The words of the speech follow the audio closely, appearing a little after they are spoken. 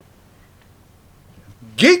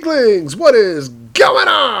Geeklings, what is going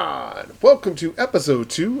on? Welcome to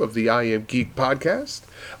episode 2 of the I Am Geek podcast.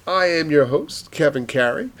 I am your host, Kevin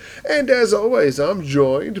Carey, and as always, I'm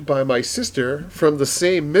joined by my sister from the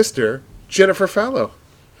same mister, Jennifer Fallow.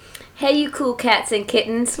 Hey, you cool cats and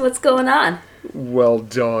kittens, what's going on? Well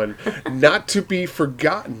done. Not to be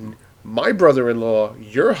forgotten, my brother-in-law,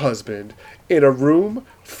 your husband, in a room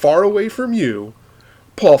far away from you,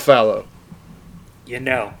 Paul Fallow. You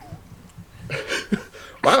know.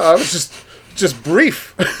 Wow, I was just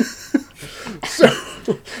brief.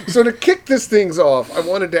 So to kick this things off, I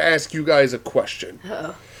wanted to ask you guys a question.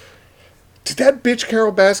 Uh-oh. Did that bitch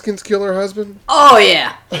Carol Baskins kill her husband? Oh,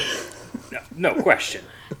 yeah. No question.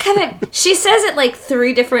 Kevin, she says it like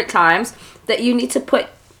 3 different times that you need to put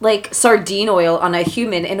like sardine oil on a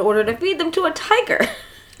human in order to feed them to a tiger.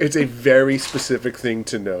 It's a very specific thing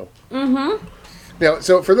to know. Mm-hmm. Now,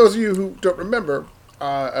 so for those of you who don't remember,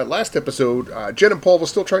 last episode, Jen and Paul were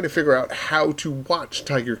still trying to figure out how to watch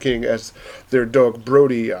Tiger King as their dog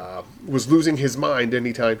Brody was losing his mind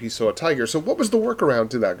anytime he saw a tiger. So what was the workaround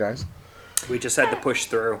to that, guys? We just had to push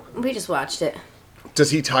through. We just watched it. Does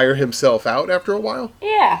he tire himself out after a while?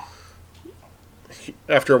 Yeah.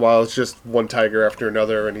 After a while, it's just one tiger after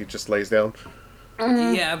another, and he just lays down?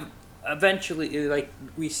 Mm-hmm. Yeah, eventually, like,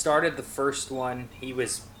 we started the first one, he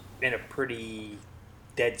was in a pretty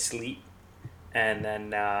dead sleep. And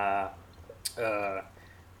then after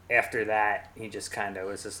that, he just kind of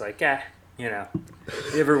was just like,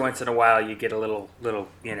 every once in a while you get a little,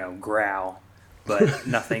 growl, but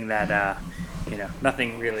nothing that,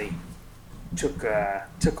 nothing really took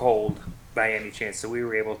hold by any chance. So we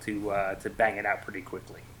were able to bang it out pretty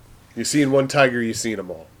quickly. You seen one tiger, you seen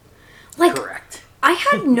them all. Like, correct. I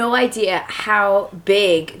had no idea how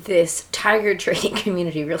big this tiger training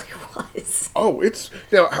community really was. Oh,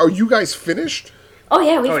 now, are you guys finished? Oh,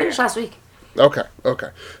 yeah, we finished last week. Okay.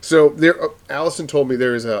 So there, Allison told me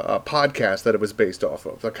there is a podcast that it was based off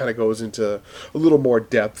of that kind of goes into a little more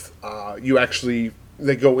depth.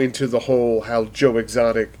 They go into the whole how Joe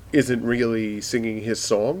Exotic isn't really singing his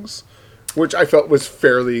songs, which I felt was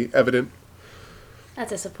fairly evident. That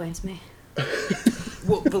disappoints me.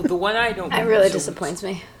 Well, the one I don't... It really disappoints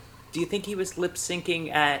me. Do you think he was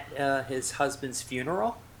lip-syncing at his husband's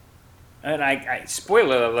funeral? And I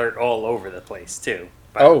spoiler alert all over the place, too,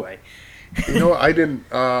 by the way. No, I didn't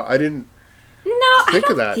No, I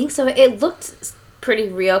don't think so. It looked pretty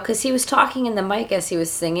real because he was talking in the mic as he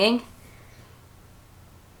was singing.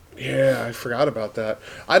 Yeah, I forgot about that.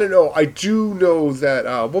 I don't know. I do know that,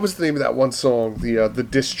 what was the name of that one song? The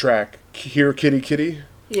diss track, Here Kitty Kitty?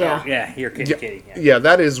 Yeah. Oh, yeah, Here Kitty Kitty. Yeah,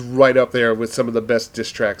 that is right up there with some of the best diss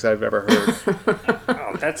tracks I've ever heard.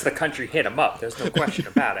 Oh, that's the country hit 'em up. There's no question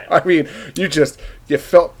about it. I mean, you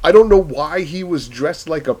felt... I don't know why he was dressed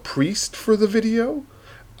like a priest for the video,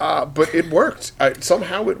 but it worked.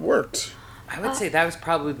 Somehow it worked. I would say that was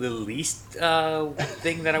probably the least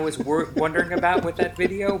thing that I was wondering about with that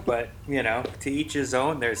video, but, to each his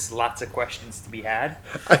own, there's lots of questions to be had.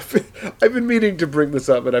 I've been meaning to bring this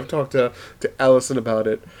up, and I've talked to Allison about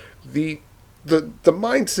it. The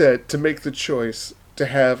mindset to make the choice to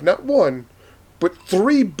have not one, but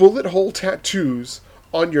 3 bullet hole tattoos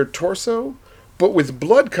on your torso, but with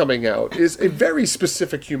blood coming out, is a very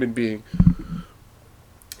specific human being.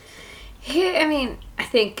 I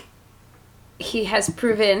think he has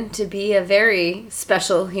proven to be a very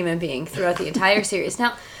special human being throughout the entire series.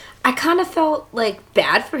 Now, I kind of felt like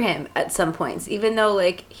bad for him at some points, even though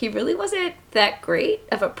like he really wasn't that great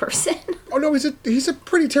of a person. Oh no, he's a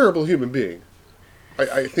pretty terrible human being.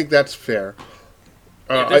 I think that's fair.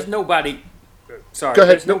 There's nobody. Sorry, go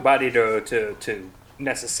ahead. There's nobody to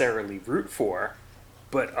necessarily root for,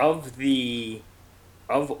 but of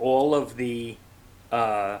all of the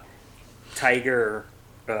Tiger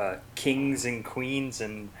kings and queens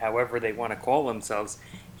and however they want to call themselves,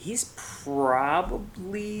 he's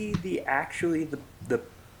probably the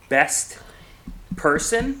best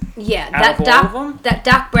person. Yeah, that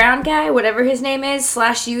Doc Brown guy, whatever his name is,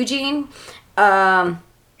 / Eugene. My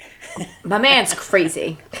man's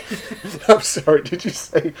crazy. I'm sorry, did you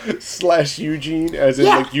say / Eugene, as in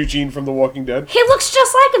like Eugene from The Walking Dead? He looks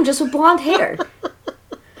just like him, just with blonde hair.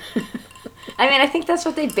 I think that's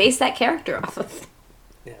what they base that character off of.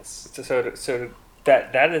 Yes, so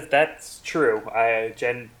that's true.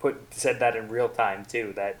 Jen said that in real time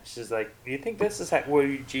too. That she's like, "Do you think this is where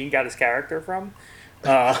Eugene got his character from?"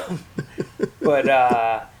 But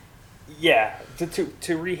yeah,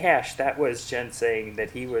 to rehash, that was Jen saying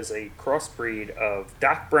that he was a crossbreed of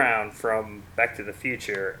Doc Brown from Back to the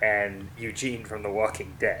Future and Eugene from The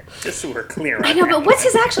Walking Dead. Just so we're clear on I know, that. but what's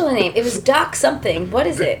his actual name? It was Doc something. What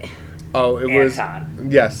is it? Oh, it was Anton.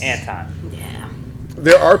 yes. Anton. Yeah.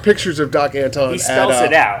 There are pictures of Doc Anton. He spells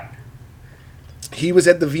it out. He was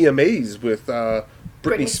at the VMAs with Britney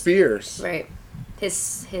Britney- Spears. Right. His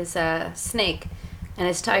snake and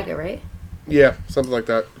his tiger, right? Yeah, something like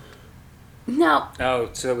that. No. Oh,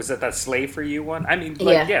 so was that Slave for You one? I mean,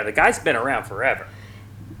 like, Yeah. the guy's been around forever.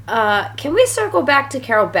 Can we circle back to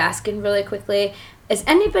Carol Baskin really quickly? Is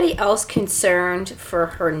anybody else concerned for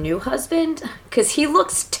her new husband? Because he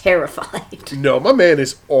looks terrified. No, my man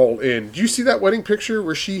is all in. Do you see that wedding picture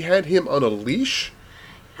where she had him on a leash?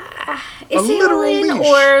 Is he all literal in, leash.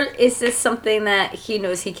 or is this something that he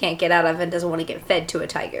knows he can't get out of and doesn't want to get fed to a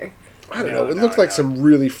tiger? I don't No, know. It no, looked like no. some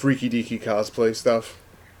really freaky deaky cosplay stuff.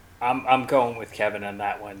 I'm going with Kevin on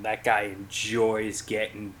that one. That guy enjoys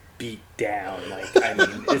getting beat down. Like, I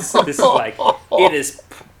mean, this is like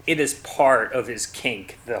it is part of his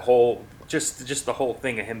kink. The whole just the whole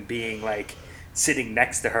thing of him being like sitting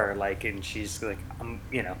next to her, like, and she's like,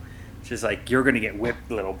 she's like, you're gonna get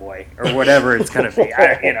whipped, little boy, or whatever it's gonna be.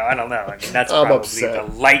 I don't know. I mean, that's I'm probably upset.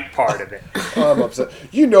 the light part of it. I'm upset.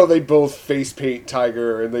 You know they both face paint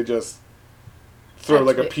Tiger and they just throw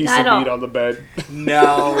like a piece I of don't- meat on the bed.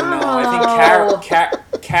 No, I think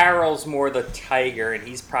No. Carol's more the tiger, and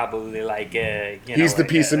he's probably like He's the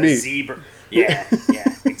piece of meat. Zebra. Yeah,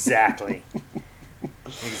 exactly.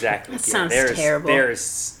 Exactly. That sounds there's, terrible.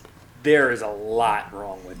 There is a lot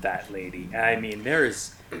wrong with that lady. I mean, there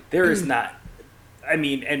is not. I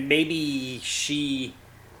mean, and maybe she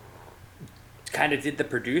kind of did the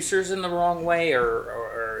producers in the wrong way,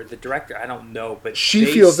 or the director. I don't know, but She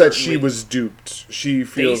they feels that she certainly- was duped. She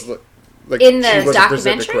feels like In the she wasn't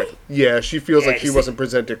presented documentary? correctly. Yeah, she feels Yeah, like she see- wasn't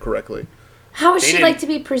presented correctly. How would They she didn't- like to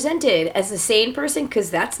be presented as a sane person? Because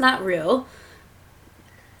that's not real.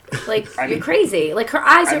 Like, I you're mean- crazy. Like, her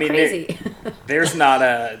eyes I are mean, crazy. There's not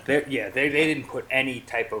they didn't put any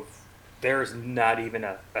type of, there's not even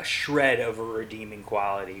a shred of a redeeming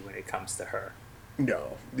quality when it comes to her.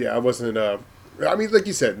 No, yeah, I wasn't. I mean, like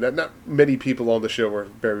you said, not many people on the show were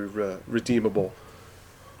very redeemable.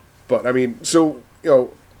 But I mean, so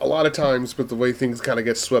a lot of times with the way things kind of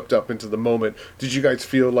get swept up into the moment, did you guys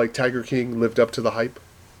feel like Tiger King lived up to the hype?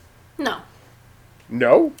 No.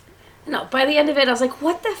 No. No, by the end of it, I was like,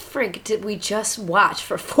 what the frig did we just watch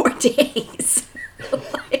for 4 days?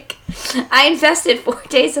 Like, I invested 4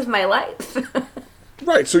 days of my life.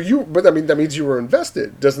 Right. So but I mean, that means you were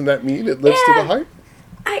invested. Doesn't that mean it lives to the Yeah. hype?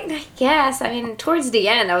 I guess. I mean, towards the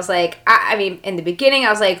end, I was like, I mean, in the beginning, I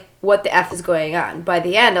was like, what the F is going on? By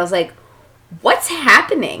the end, I was like, what's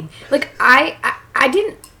happening? Like, I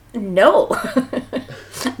didn't know.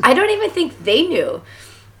 I don't even think they knew.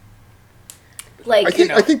 Like,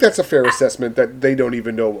 I think that's a fair assessment that they don't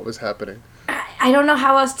even know what was happening. I don't know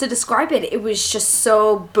how else to describe it. It was just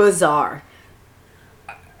so bizarre.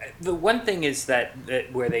 The one thing is that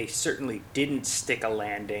where they certainly didn't stick a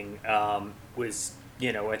landing was,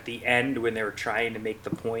 at the end when they were trying to make the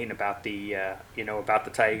point about the, about the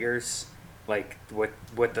Tigers, like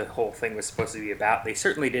what the whole thing was supposed to be about. They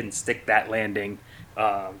certainly didn't stick that landing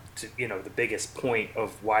to, the biggest point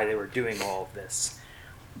of why they were doing all of this.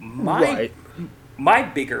 Right. My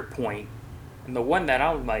bigger point, and the one that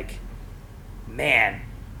I'm like, man,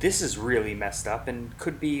 this is really messed up and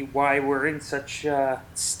could be why we're in such a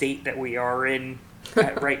state that we are in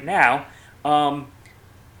right now.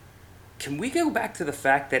 Can we go back to the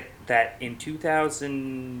fact that in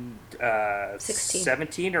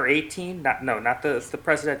 2017 or 18, not the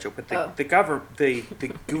presidential, but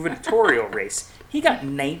the gubernatorial race, he got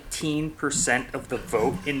 19% of the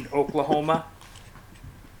vote in Oklahoma.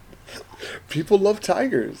 People love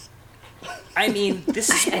tigers. I mean, this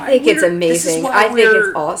is why I think it's we're- this is amazing. why I think it's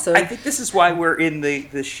we're- awesome. I think this is why we're in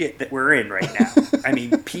the shit that we're in right now. I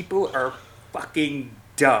mean, people are fucking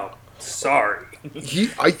dumb. Sorry.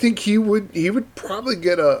 I think he would probably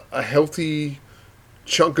get a healthy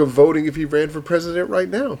chunk of voting if he ran for president right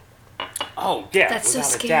now. Oh yeah, That's so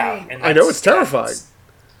without a scary. doubt. And I know, it's that's- terrifying.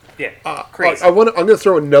 Yeah, crazy. I'm going to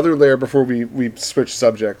throw another layer before we switch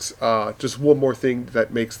subjects. Just one more thing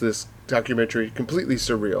that makes this documentary completely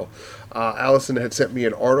surreal. Allison had sent me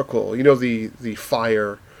an article. You know the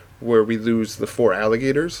fire where we lose the 4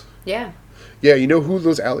 alligators? Yeah. Yeah, you know who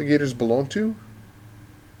those alligators belong to?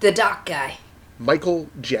 The doc guy. Michael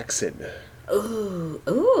Jackson.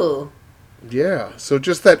 Ooh. Yeah, so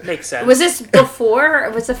just that... Makes sense. Was this before?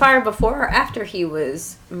 Was the fire before or after he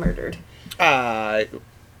was murdered? I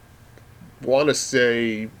want to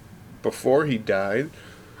say before he died.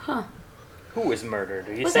 Who was murdered?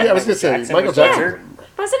 You Was said it- Yeah, I was gonna say, Michael was Jackson. murdered?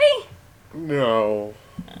 Wasn't he? No.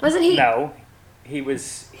 Wasn't he? No, he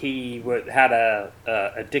had a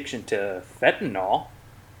addiction to fentanyl.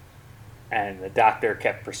 and the doctor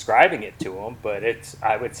kept prescribing it to him. But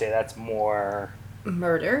I would say that's more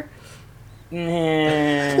Murder.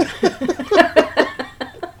 eh,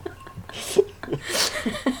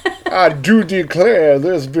 I do declare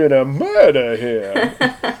there's been a murder here.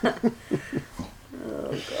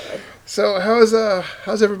 Oh god. So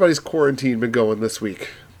how's everybody's quarantine been going this week?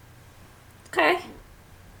 Okay.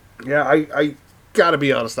 Yeah, I gotta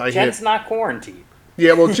be honest. Jen's not quarantined.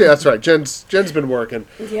 Yeah, well, that's right. Jen's been working.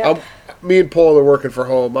 Yep. Me and Paul are working for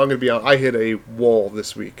home. I'm gonna be on. I hit a wall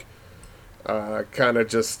this week. Kind of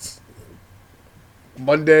just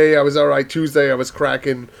Monday I was all right. Tuesday I was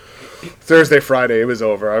cracking. Thursday, Friday it was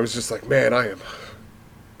over. I was just like, man, I am.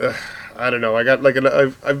 I don't know. I got like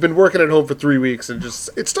I've been working at home for 3 weeks and just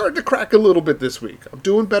it started to crack a little bit this week. I'm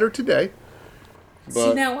doing better today. See,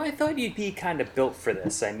 But now I thought you'd be kind of built for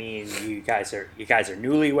this. I mean, you guys are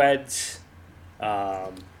newlyweds,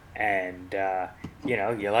 and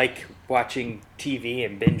you like watching TV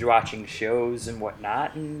and binge watching shows and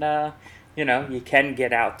whatnot, and you can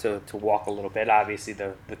get out to walk a little bit. Obviously,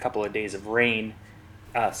 the couple of days of rain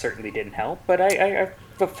certainly didn't help, but I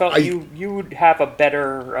felt you would have a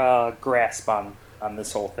better grasp on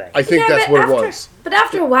this whole thing. I think that's but what it after, was. But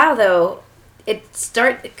after a while, though, it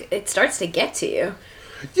starts to get to you.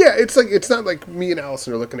 Yeah, it's not like me and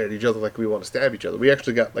Allison are looking at each other like we want to stab each other. We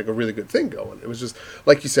actually got like a really good thing going. It was just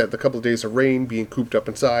like you said, the couple of days of rain, being cooped up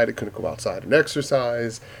inside. I couldn't go outside and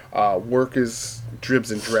exercise. Work is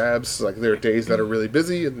dribs and drabs. Like there are days that are really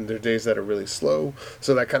busy and there are days that are really slow.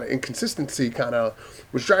 So that kind of inconsistency kind of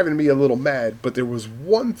was driving me a little mad. But there was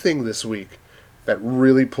one thing this week that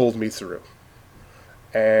really pulled me through,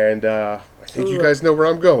 and I think you guys know where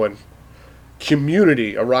I'm going.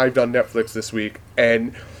 Community arrived on Netflix this week,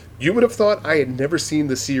 and you would have thought I had never seen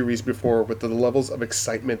the series before with the levels of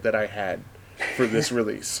excitement that I had for this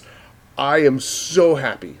release. I am so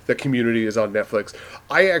happy that Community is on Netflix.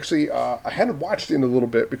 I actually I hadn't watched it in a little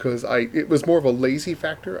bit because it was more of a lazy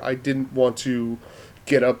factor. I didn't want to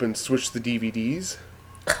get up and switch the DVDs,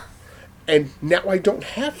 and now I don't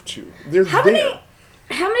have to. They're there.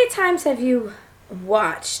 How many times have you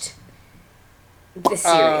watched this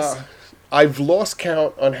series? I've lost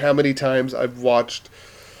count on how many times I've watched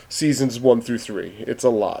seasons 1 through 3. It's a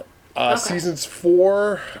lot. Okay. Seasons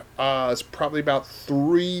 4 is probably about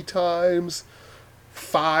 3 times.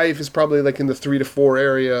 5 is probably like in the 3 to 4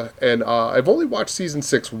 area. And I've only watched season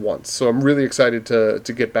 6 once, so I'm really excited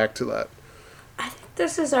to get back to that. I think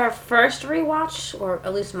this is our first rewatch, or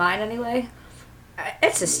at least mine anyway.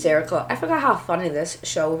 It's hysterical. I forgot how funny this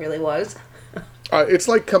show really was. It's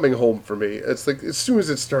like coming home for me. It's like as soon as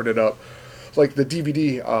it started up, like the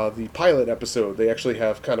DVD, the pilot episode, they actually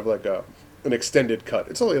have kind of like an extended cut.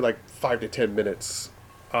 It's only like 5 to 10 minutes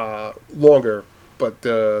longer, but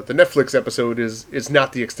the Netflix episode is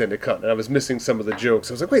not the extended cut, and I was missing some of the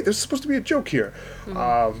jokes. I was like, wait, there's supposed to be a joke here.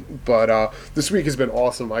 But this week has been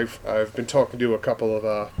awesome. I've been talking to a couple of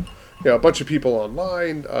a bunch of people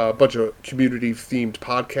online, a bunch of community themed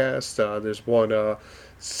podcasts. There's one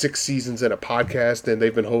 6 seasons in a podcast, and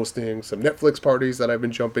they've been hosting some Netflix parties that I've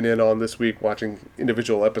been jumping in on this week, watching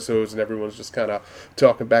individual episodes, and everyone's just kind of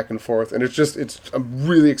talking back and forth. And I'm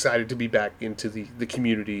really excited to be back into the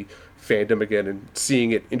community fandom again and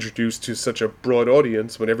seeing it introduced to such a broad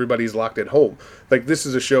audience when everybody's locked at home. Like, this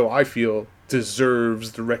is a show I feel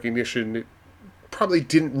deserves the recognition it probably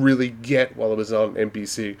didn't really get while it was on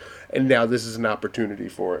NBC, and now this is an opportunity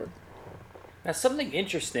for it. Now, something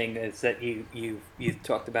interesting is that you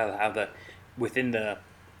talked about how within the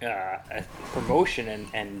promotion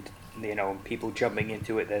and people jumping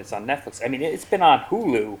into it that it's on Netflix. I mean, it's been on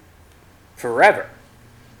Hulu forever,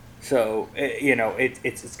 so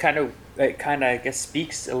it kind of I guess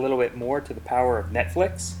speaks a little bit more to the power of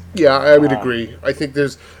Netflix. Yeah, I would agree. I think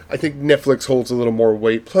Netflix holds a little more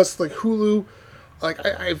weight. Plus, like Hulu, like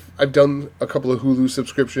I've done a couple of Hulu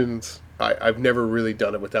subscriptions. I've never really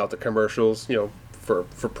done it without the commercials, for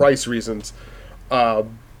price reasons. But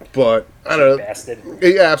I don't know. Bastard.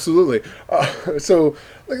 Yeah, absolutely. So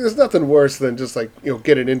like, there's nothing worse than just like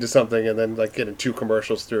getting into something and then like getting 2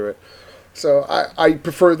 commercials through it. So I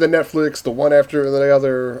prefer the Netflix, the one after the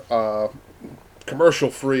other,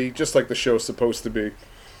 commercial free, just like the show's supposed to be.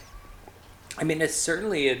 I mean, it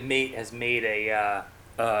certainly has made a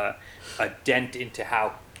dent into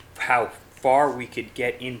how far we could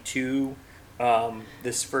get into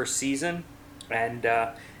this first season. And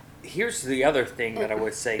here's the other thing that I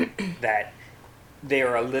would say, that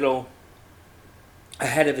they're a little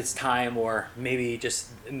ahead of its time, or maybe just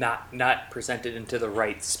not presented into the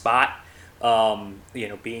right spot,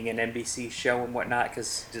 being an NBC show and whatnot.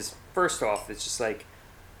 Because just first off, it's just like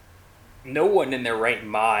no one in their right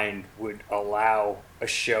mind would allow a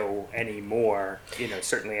show anymore,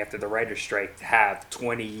 certainly after the writer's strike, to have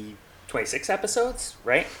 26 episodes,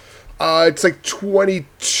 right? It's like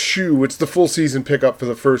 22. It's the full season pickup for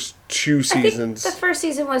the first two seasons. I think the first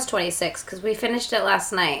season was 26 because we finished it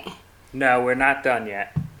last night. No, we're not done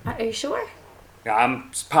yet. Are you sure? I'm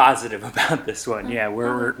positive about this one. Yeah,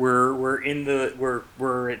 we're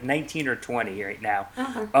at 19 or 20 right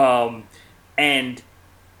now. And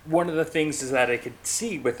one of the things is that I could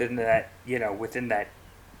see within that, the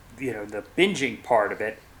binging part of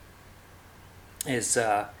it is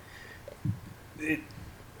it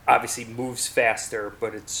obviously moves faster,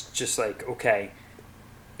 but it's just like, okay,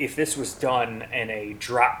 if this was done in a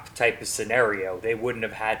drop type of scenario, they wouldn't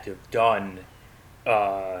have had to have done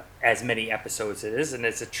as many episodes as it is, and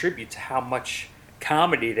it's a tribute to how much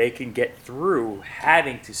comedy they can get through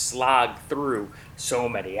having to slog through so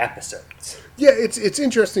many episodes. Yeah, it's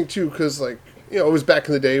interesting too because it was back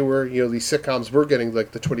in the day where these sitcoms were getting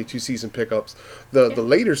like the 22 season pickups. The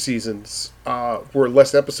later seasons were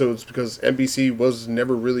less episodes because NBC was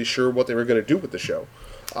never really sure what they were going to do with the show,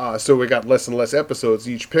 so we got less and less episodes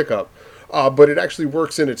each pickup. But it actually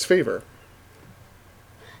works in its favor.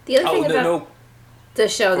 The other thing about the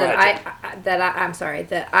show that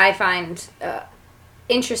I find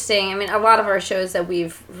interesting. I mean, a lot of our shows that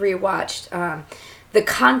we've rewatched, the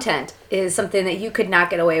content is something that you could not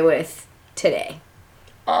get away with today.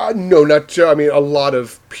 No, not. I mean, a lot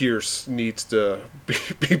of Pierce needs to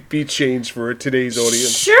be changed for today's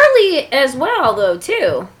audience. Shirley as well, though,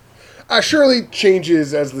 too. Shirley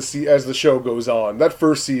changes as the show goes on. That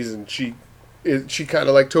first season, she kind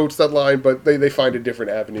of totes that line, but they find a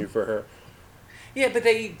different avenue for her. Yeah, but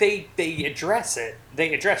they address it.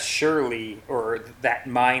 They address Shirley or that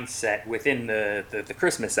mindset within the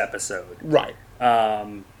Christmas episode. Right.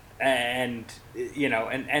 And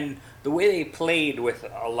the way they played with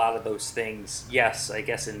a lot of those things, yes, I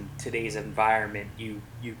guess in today's environment you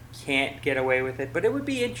can't get away with it, but it would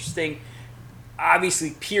be interesting.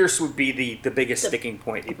 Obviously, Pierce would be the biggest sticking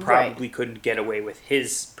point. He probably couldn't get away with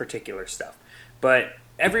his particular stuff. But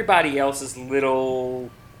everybody else's little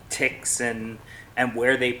ticks and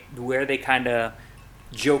where they kind of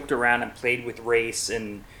joked around and played with race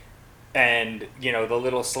and the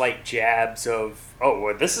little slight jabs of, oh,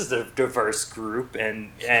 well, this is a diverse group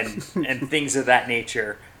and things of that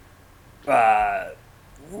nature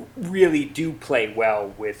really do play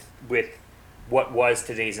well with what was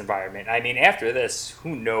today's environment. I mean, after this,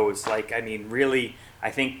 who knows? Really,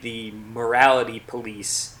 I think the morality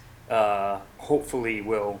police hopefully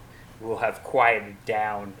will have quieted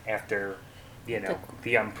down after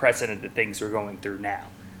the unprecedented things we're going through now.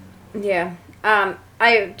 Yeah.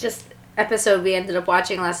 Episode we ended up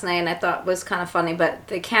watching last night and I thought was kind of funny, but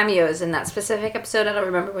the cameos in that specific episode, I don't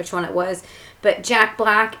remember which one it was, but Jack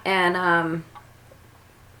Black and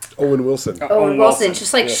Owen Wilson. Owen Wilson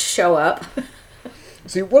just show up.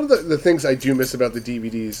 See, one of the things I do miss about the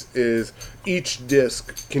DVDs is each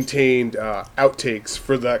disc contained outtakes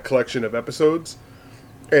for that collection of episodes.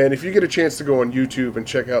 And if you get a chance to go on YouTube and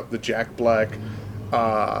check out the Jack Black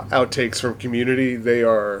outtakes from Community, they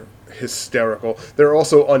are hysterical. They're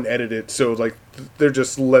also unedited, so they're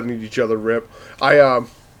just letting each other rip.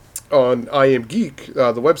 On I Am Geek,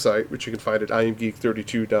 the website, which you can find at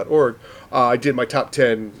imgeek32.org, I did my top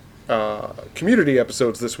 10 Community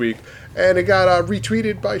episodes this week, and it got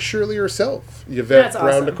retweeted by Shirley herself, Yvette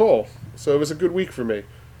Brown Nicole. So it was a good week for me.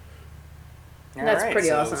 That's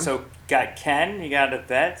pretty awesome. So got Ken, you got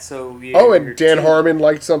Yvette, and Dan Harmon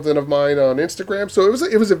liked something of mine on Instagram, so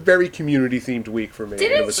it was a very community themed week for me.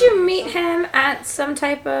 Didn't you meet him at some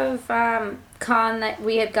type of con that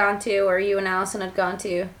we had gone to, or you and Allison had gone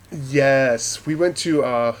to? Yes, we went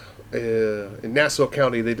to in Nassau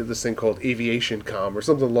County. They did this thing called Aviation Com or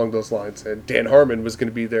something along those lines, and Dan Harmon was going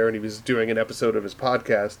to be there, and he was doing an episode of his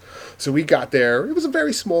podcast. So we got there. It was a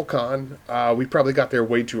very small con. We probably got there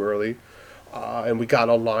way too early. And we got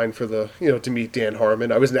online for to meet Dan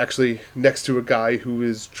Harmon. I was actually next to a guy who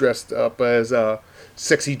is dressed up as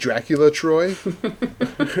sexy Dracula Troy,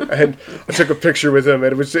 and I took a picture with him,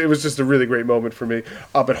 and it was just a really great moment for me.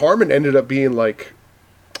 But Harmon ended up being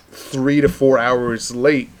 3 to 4 hours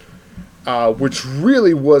late, which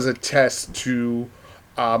really was a test to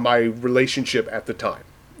my relationship at the time.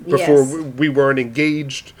 Before we weren't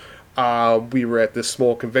engaged, we were at this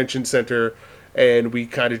small convention center. And we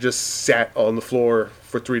kind of just sat on the floor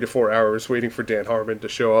for 3 to 4 hours waiting for Dan Harmon to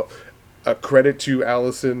show up. Credit to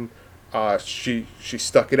Allison, she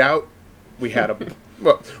stuck it out. We had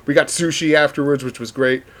we got sushi afterwards, which was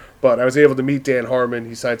great. But I was able to meet Dan Harmon.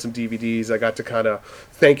 He signed some DVDs. I got to kind of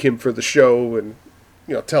thank him for the show and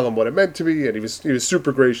tell him what it meant to me, and he was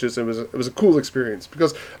super gracious. And it was a cool experience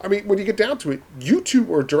because I mean, when you get down to it, you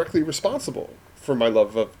two are directly responsible for my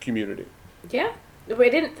love of Community. Yeah. I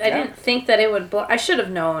didn't think that it would blow. I should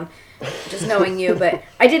have known, just knowing you, but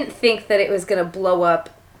I didn't think that it was going to blow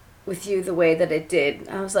up with you the way that it did.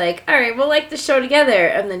 I was like, all right, we'll like the show together,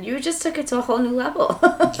 and then you just took it to a whole new level.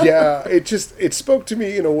 Yeah, it spoke to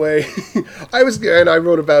me in a way. I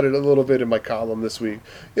wrote about it a little bit in my column this week.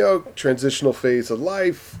 Transitional phase of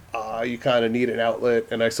life. You kind of need an outlet,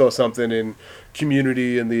 and I saw something in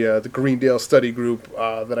Community in the Greendale study group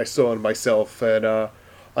that I saw in myself, and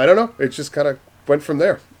I don't know. It just kind of went from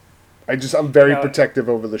there. I'm very protective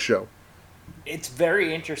over the show. It's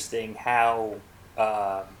very interesting how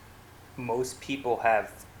most people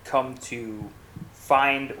have come to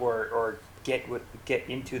find or get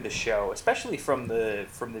into the show, especially from the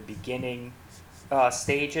beginning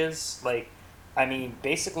stages. Like, I mean,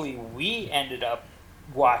 basically, we ended up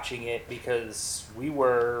watching it because we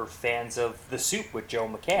were fans of The Soup with Joel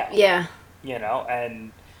McHale. Yeah.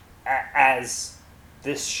 And as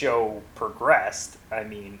this show progressed, I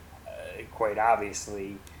mean, quite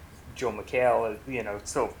obviously, Joel McHale,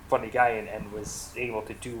 still a funny guy and was able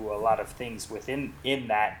to do a lot of things in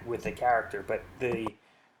that with the character. But the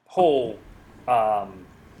whole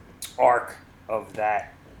arc of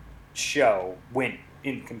that show went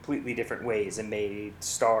in completely different ways and made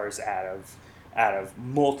stars out of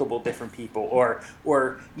multiple different people, or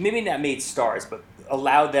maybe not made stars, but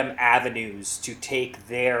allowed them avenues to take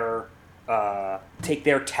their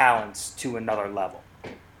talents to another level.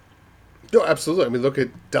 No, absolutely. I mean, look at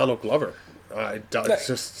Donald Glover. It's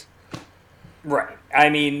just right. I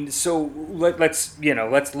mean, so let's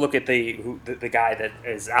look at the guy that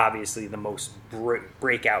is obviously the most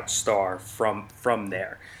breakout star from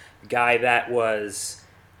there. A guy that was,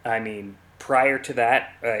 I mean, prior to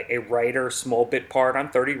that, a writer, small bit part on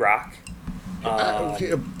 30 Rock.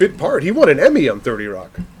 A bit part. He won an Emmy on 30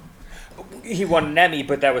 Rock. He won an Emmy,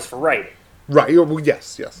 but that was for writing. Right. Well,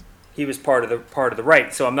 yes. He was part of the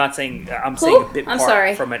right. So I'm not saying saying a bit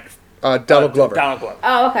part from it. Donald Glover. Donald Glover.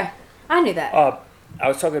 Oh, okay. I knew that. I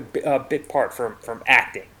was talking a bit part from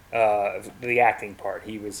acting. The acting part.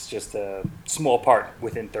 He was just a small part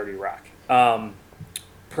within 30 Rock.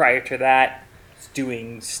 Prior to that,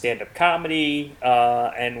 doing stand-up comedy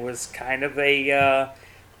and was kind of a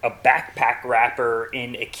backpack rapper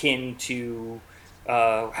akin to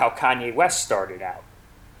how Kanye West started out.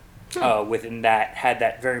 Within that, had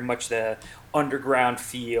that very much the underground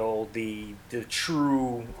feel, the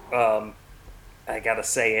true, I gotta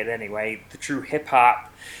say it anyway, the true hip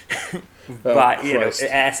hop. But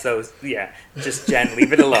ask those, just Jen,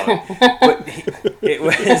 leave it alone. But it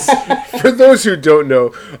was for those who don't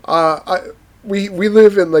know, we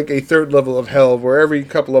live in like a third level of hell where every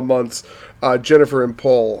couple of months, Jennifer and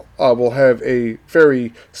Paul will have a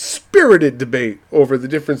very spirited debate over the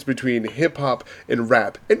difference between hip hop and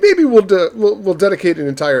rap, and maybe we'll dedicate an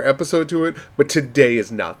entire episode to it. But today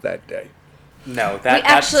is not that day. No,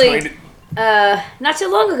 not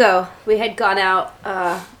too long ago, we had gone out.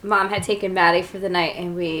 Mom had taken Maddie for the night,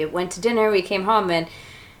 and we went to dinner. We came home, and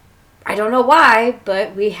I don't know why,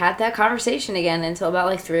 but we had that conversation again until about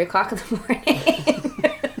like 3 o'clock in the morning.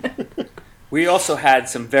 We also had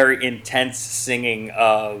some very intense singing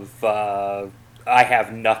of "I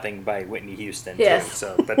Have Nothing" by Whitney Houston. Yes. Too,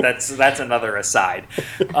 so, but that's another aside.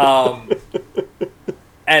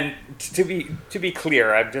 And to be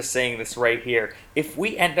clear, I'm just saying this right here. If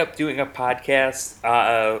we end up doing a podcast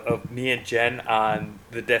of me and Jen on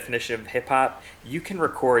the definition of hip hop, you can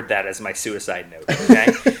record that as my suicide note.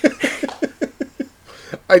 Okay.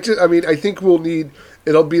 I think we'll need.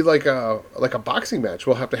 It'll be like a boxing match.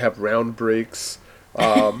 We'll have to have round breaks.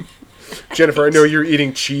 Jennifer, I know you're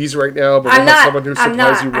eating cheese right now, but we'll have someone who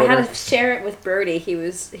supplies you water. I had to share it with Birdie. He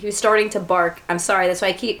was starting to bark. I'm sorry. That's why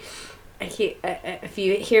I keep. If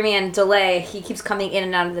you hear me on delay, he keeps coming in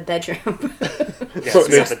and out of the bedroom.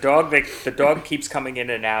 Yes, the dog keeps coming in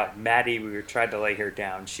and out. Maddie, we were trying to lay her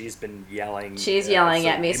down. She's been yelling. She's yelling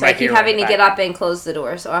at me, so I keep having to get up and close the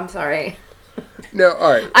door. So I'm sorry. No,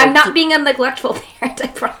 all right. I'm not being a neglectful parent, I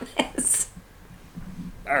promise.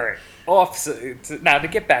 All right. Now to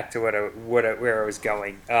get back to where I was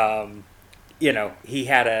going. He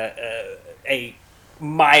had a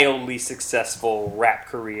mildly successful rap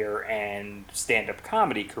career and stand-up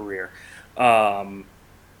comedy career, and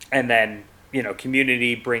then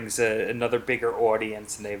Community brings another bigger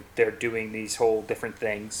audience, and they're doing these whole different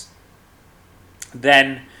things.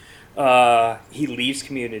 Then he leaves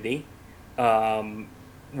Community.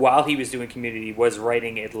 While he was doing Community, he was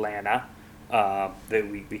writing Atlanta, that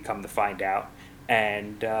we come to find out,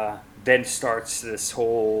 and then starts this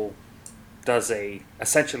whole, does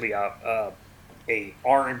essentially a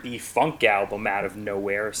R&B funk album out of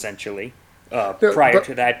nowhere, essentially. Prior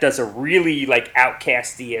to that, does a really like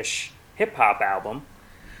Outkast-ish hip hop album,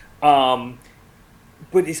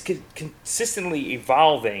 but is consistently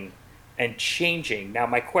evolving and changing. Now,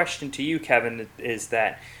 my question to you, Kevin, is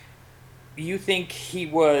that you think he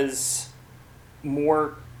was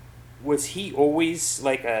more? Was he always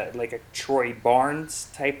like a Troy Barnes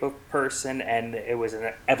type of person, and it was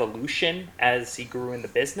an evolution as he grew in the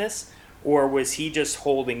business, or was he just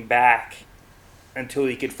holding back until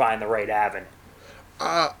he could find the right avenue?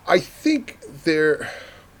 I think there.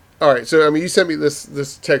 All right, so I mean, you sent me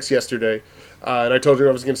this text yesterday, and I told you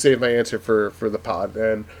I was going to save my answer for the pod,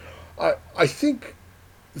 and I think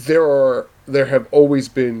there have always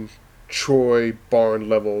been Troy Barnes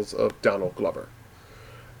levels of Donald Glover.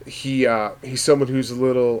 He's someone who's a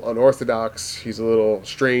little unorthodox. He's a little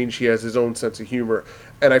strange. He has his own sense of humor,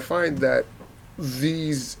 and I find that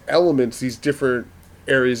these elements, these different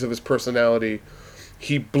areas of his personality,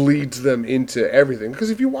 he bleeds them into everything. Because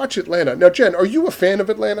if you watch Atlanta... Now, Jen, are you a fan of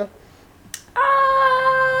Atlanta?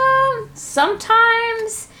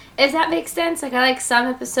 Sometimes, if that makes sense. Like, I like some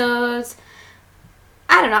episodes.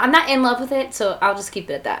 I don't know. I'm not in love with it, so I'll just keep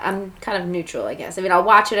it at that. I'm kind of neutral, I guess. I mean, I'll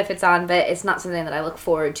watch it if it's on, but it's not something that I look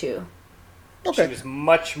forward to. Okay. She was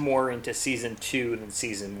much more into season 2 than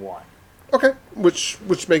season 1. Okay, which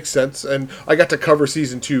makes sense. And I got to cover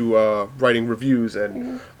season 2 writing reviews,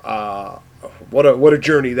 and what a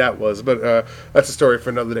journey that was. But that's a story for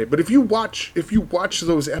another day. But if you watch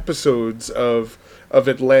those episodes of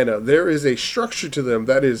Atlanta, there is a structure to them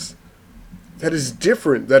that is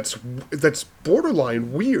different. That's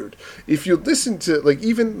borderline weird. If you listen to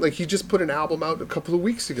even he just put an album out a couple of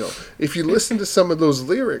weeks ago. If you listen to some of those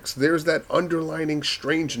lyrics, there's that underlining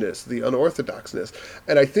strangeness, the unorthodoxness.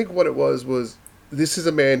 And I think what it was this is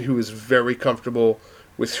a man who is very comfortable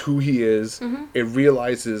with who he is and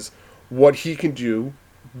realizes what he can do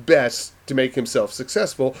best to make himself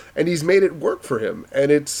successful, and he's made it work for him.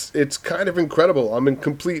 And it's kind of incredible. I'm in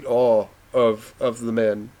complete awe of the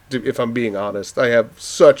man. If I'm being honest, I have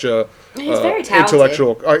such a He's very talented.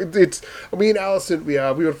 Intellectual. Me and Allison, we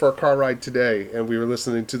went for a car ride today, and we were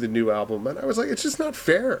listening to the new album, and I was like, it's just not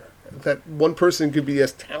fair that one person could be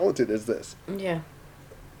as talented as this. Yeah.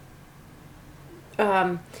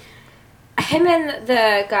 Him and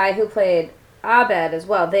the guy who played Abed as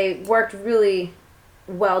well, they worked really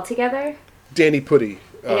well together. Danny Putty.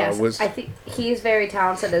 Yes, I think he's very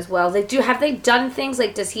talented as well. Have they done things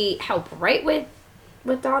like? Does he help write with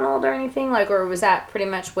Donald or anything or was that pretty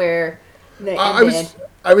much where they ended?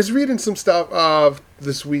 I was reading some stuff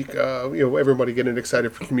this week. Everybody getting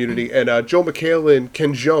excited for Community, and Joe McHale and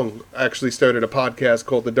Ken Jeong actually started a podcast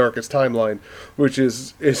called The Darkest Timeline, which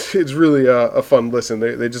is really a fun listen.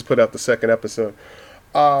 They just put out the second episode.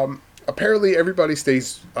 Apparently, everybody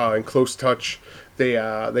stays in close touch. They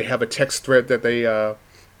have a text thread that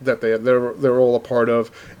they're all a part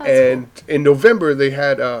of. That's and cool. In November they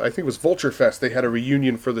had I think it was Vulture Fest. They had a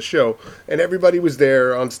reunion for the show, and everybody was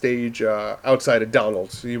there on stage outside of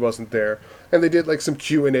Donald's. He wasn't there, and they did some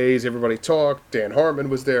Q&As. Everybody talked. Dan Harmon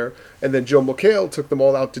was there, and then Joe McHale took them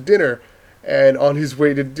all out to dinner. And on his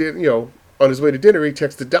way to dinner, he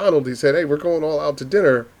texted Donald. He said, "Hey, we're going all out to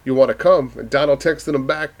dinner. You want to come?" And Donald texted him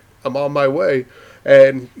back, "I'm on my way."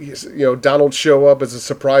 And Donald show up as a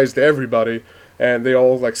surprise to everybody. And they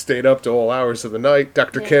all stayed up to all hours of the night.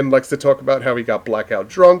 Dr. Ken likes to talk about how he got blackout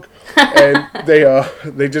drunk, and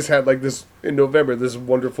they just had this in November, this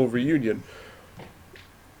wonderful reunion,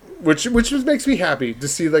 which makes me happy to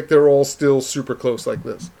see they're all still super close like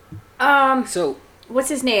this. So what's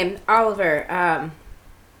his name? Oliver.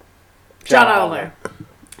 John Oliver.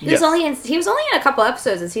 He was only in a couple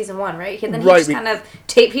episodes in season 1, right? And then he just kind of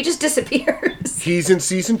he just disappears. He's in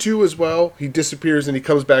season 2 as well. He disappears and he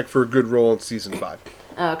comes back for a good role in season 5.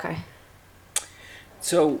 Oh, okay.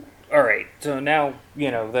 So, all right. So now,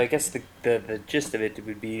 I guess the gist of it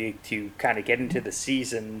would be to kind of get into the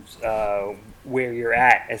seasons where you're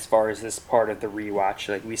at as far as this part of the rewatch.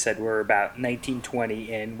 Like we said, we're about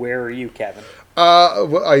 1920, and where are you, Kevin?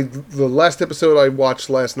 The last episode I watched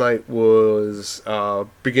last night was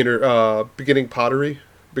Beginner's Pottery.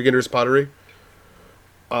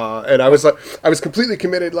 And I was completely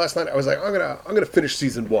committed last night. I was like, I'm gonna finish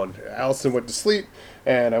season 1. Allison went to sleep,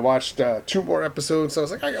 and I watched 2 more episodes. So I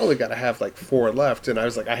was like, I only gotta have 4 left, and I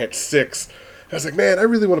was like, I had 6. I was like, man, I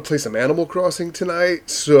really want to play some Animal Crossing tonight,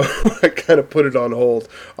 so I kind of put it on hold.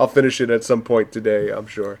 I'll finish it at some point today, I'm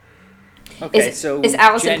sure. Okay, is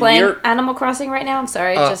Allison playing Animal Crossing right now? I'm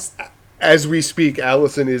sorry, As we speak,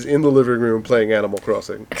 Allison is in the living room playing Animal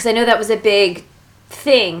Crossing. Because I know that was a big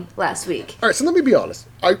thing last week. All right, so let me be honest.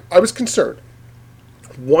 I was concerned.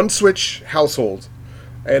 One Switch household,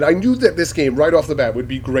 and I knew that this game right off the bat would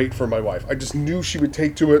be great for my wife. I just knew she would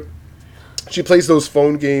take to it. She plays those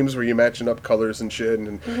phone games where you matching up colors and shit,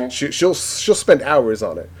 and she'll spend hours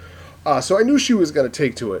on it. So I knew she was going to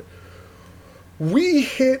take to it. We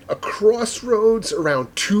hit a crossroads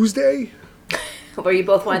around Tuesday, Where you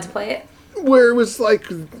both wanted to play it? where it was like,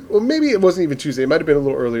 well, maybe it wasn't even Tuesday. It might have been a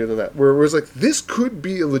little earlier than that. Where it was like, this could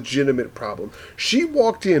be a legitimate problem. She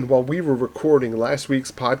walked in while we were recording last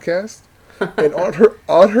week's podcast, and on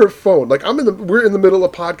her phone, like we're in the middle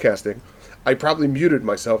of podcasting. I probably muted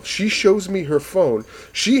myself. She shows me her phone.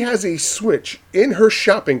 She has a Switch in her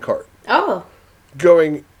shopping cart. Oh.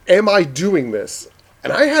 Going, am I doing this?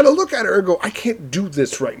 And I had to look at her and go, I can't do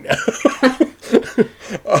this right now.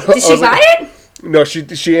 Did she buy it? No,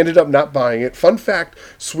 she ended up not buying it. Fun fact,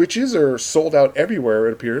 Switches are sold out everywhere,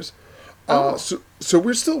 it appears. So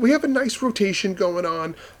we have a nice rotation going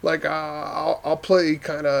on. Like I'll play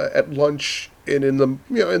kind of at lunch and in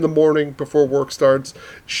the morning before work starts.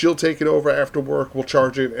 She'll take it over after work. We'll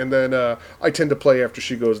charge it, and then I tend to play after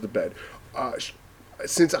she goes to bed.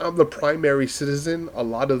 Since I'm the primary citizen, a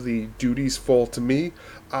lot of the duties fall to me.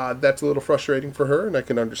 That's a little frustrating for her, and I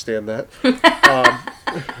can understand that.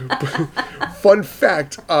 Fun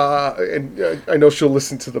fact, and I know she'll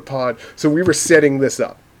listen to the pod. So we were setting this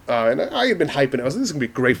up, and I had been hyping it. I was like, this is going to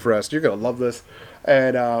be great for us. You're going to love this.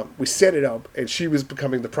 And we set it up, and she was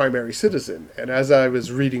becoming the primary citizen. And as I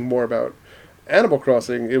was reading more about Animal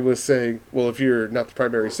Crossing, it was saying, well, if you're not the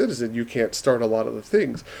primary citizen, you can't start a lot of the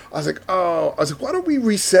things. I was like, why don't we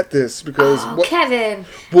reset this? Because Kevin.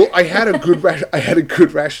 Well, I had a good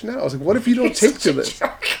rationale. I was like, what if you don't take to this?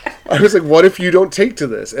 I was like, what if you don't take to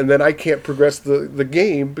this, and then I can't progress the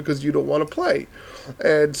game because you don't want to play?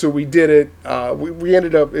 And so we did it. We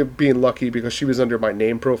ended up being lucky because she was under my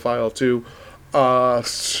name profile too.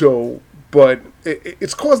 But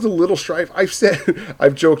it's caused a little strife.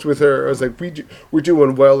 I've joked with her. I was like, we're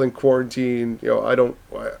doing well in quarantine. I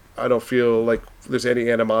don't feel like there's any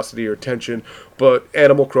animosity or tension. But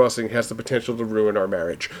Animal Crossing has the potential to ruin our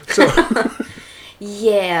marriage. So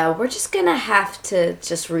Yeah, we're just gonna have to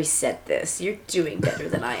just reset this. You're doing better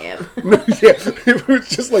than I am. yeah, it was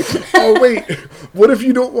just like, oh wait, what if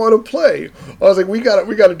you don't want to play? I was like, we got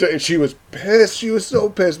to do it. And she was pissed. She was so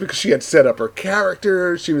pissed because she had set up her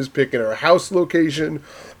character. She was picking her house location.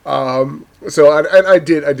 So I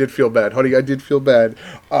did feel bad, honey. I did feel bad.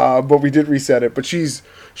 But we did reset it. But she's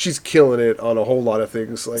killing it on a whole lot of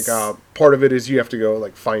things. Like part of it is you have to go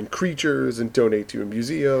like find creatures and donate to a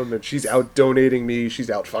museum, and she's out donating me. She's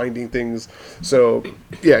out finding things. So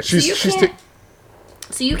yeah, So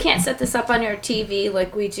you can't set this up on your TV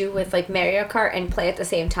like we do with like Mario Kart and play at the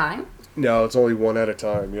same time? No, it's only one at a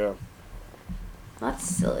time. Yeah. That's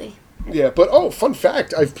silly. Yeah, but fun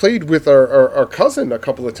fact, I've played with our cousin a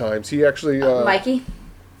couple of times. He actually Mikey?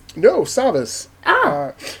 No, Savas.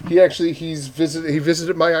 Oh. He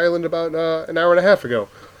visited my island about an hour and a half ago.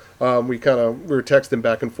 We were texting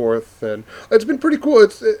back and forth, and it's been pretty cool.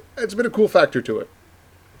 It's been a cool factor to it.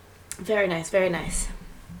 Very nice, very nice.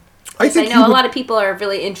 I know a lot of people are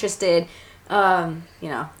really interested. They're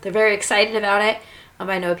very excited about it.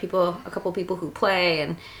 I know a couple people who play,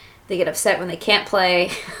 and they get upset when they can't play.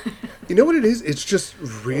 You know what it is? It's just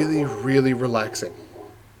really, really relaxing.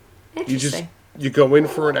 Interesting. You go in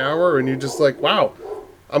for an hour, and you're just like, wow,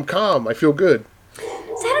 I'm calm. I feel good. So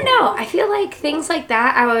I don't know. I feel like things like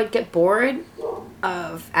that I would get bored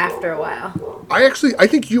of after a while. I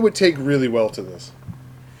think you would take really well to this.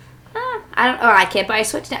 I don't. Oh, I can't buy a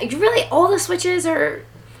Switch now. Really, all the Switches are.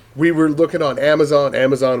 We were looking on Amazon.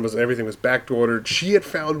 Everything was back-ordered. She had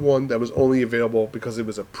found one that was only available because it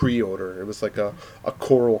was a pre-order. It was like a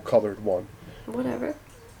coral-colored one. Whatever.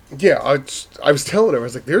 Yeah, I was telling her, I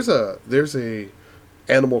was like, there's a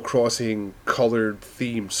Animal Crossing colored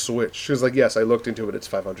themed Switch. She was like, yes, I looked into it. It's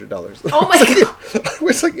 $500. Oh my god! I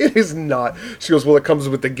was like, it is not. She goes, well, it comes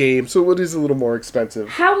with the game, so it is a little more expensive.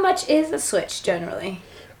 How much is a Switch generally?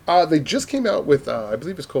 They just came out with, I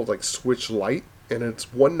believe it's called like Switch Lite, and it's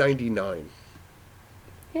 $199.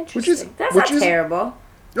 Interesting. That's not terrible.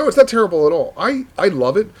 No, it's not terrible at all. I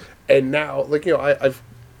love it, and now I've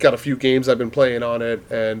got a few games I've been playing on it,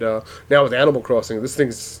 and now with Animal Crossing, this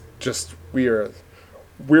thing's just we're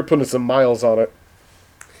putting some miles on it.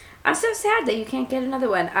 I'm so sad that you can't get another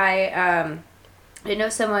one. I know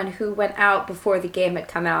someone who went out before the game had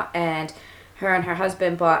come out, and her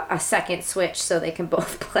husband bought a second Switch so they can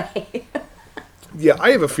both play. Yeah,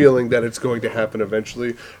 I have a feeling that it's going to happen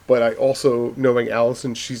eventually, but I also, knowing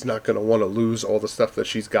Allison, she's not going to want to lose all the stuff that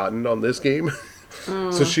she's gotten on this game.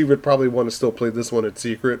 So she would probably want to still play this one in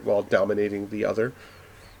secret while dominating the other.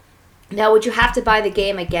 Now, would you have to buy the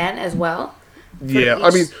game again as well? Yeah,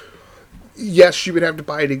 I mean, yes, she would have to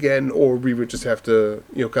buy it again, or we would just have to,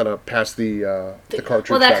 kind of pass the cartridge.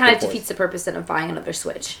 Well, that back kind and of forth. defeats the purpose then of buying another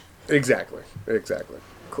Switch. Exactly.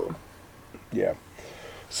 Cool. Yeah.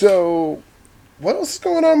 So, what else is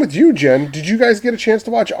going on with you, Jen? Did you guys get a chance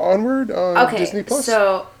to watch Onward on Disney Plus?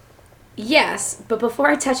 So, yes, but before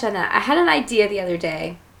I touch on that, I had an idea the other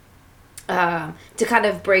day to kind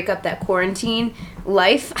of break up that quarantine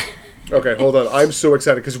life. Okay, hold on. I'm so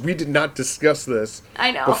excited because we did not discuss this.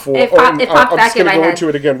 I know. Before. It popped I'm back just in going to my go head. into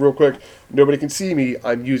it again real quick. Nobody can see me.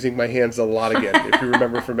 I'm using my hands a lot again. If you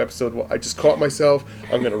remember from episode 1, I just caught myself.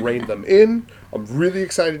 I'm going to rein them in. I'm really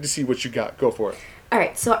excited to see what you got. Go for it. All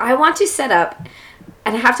right, so I want to set up,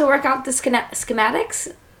 and I have to work out the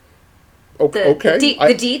schematics. Okay. The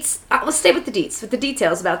deets. Let's stay with the deets, with the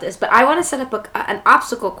details about this. But I want to set up an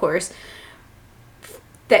obstacle course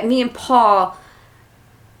that me and Paul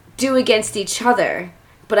do against each other.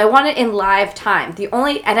 But I want it in live time.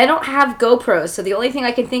 And I don't have GoPros, so the only thing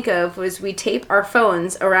I can think of was we tape our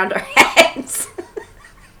phones around our heads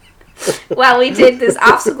while we did this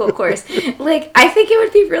obstacle course. Like, I think it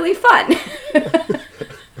would be really fun.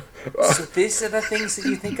 So these are the things that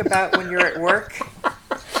you think about when you're at work?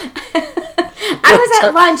 I was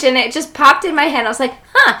at lunch and it just popped in my head. I was like,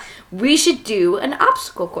 we should do an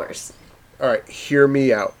obstacle course. All right, hear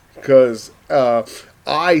me out. Because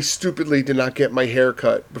I stupidly did not get my hair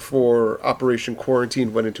cut before Operation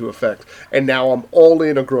Quarantine went into effect. And now I'm all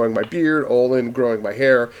in on growing my beard, all in growing my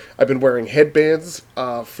hair. I've been wearing headbands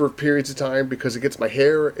for periods of time because it gets my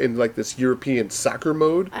hair in like this European soccer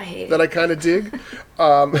mode I hate that I kind of dig.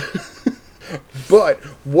 But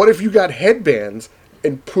what if you got headbands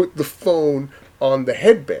and put the phone on the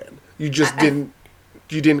headband? You just didn't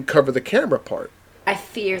cover the camera part. I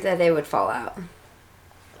fear that they would fall out.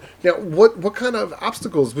 Now, what kind of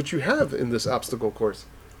obstacles would you have in this obstacle course?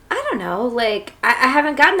 I don't know. Like, I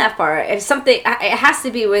haven't gotten that far. If something, it has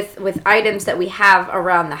to be with items that we have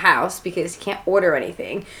around the house because you can't order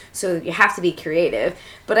anything. So you have to be creative.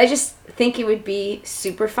 But I just think it would be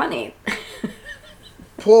super funny.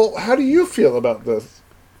 Paul, how do you feel about this?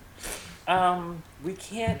 We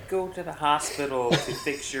can't go to the hospital to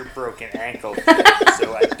fix your broken ankle today,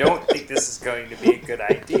 so I don't think this is going to be a good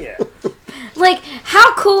idea. Like,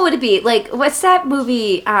 how cool would it be? Like, what's that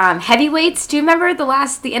movie, Heavyweights? Do you remember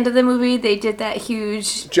the end of the movie? They did that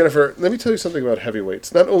huge... Jennifer, let me tell you something about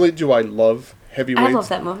Heavyweights. Not only do I love Heavyweights... I love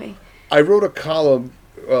that movie. I wrote a column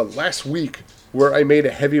last week where I made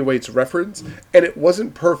a Heavyweights reference, and it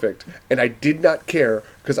wasn't perfect, and I did not care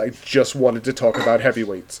because I just wanted to talk about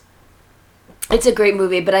Heavyweights. It's a great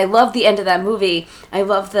movie, but I love the end of that movie. I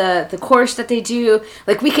love the course that they do.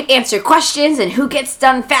 Like, we could answer questions and who gets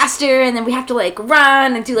done faster, and then we have to, like,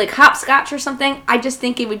 run and do, like, hopscotch or something. I just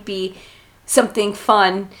think it would be something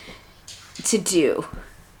fun to do.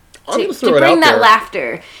 To bring that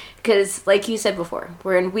laughter. Because, like you said before,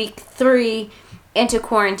 we're in week 3 into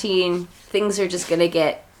quarantine. Things are just going to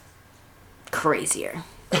get crazier.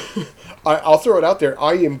 I'll throw it out there.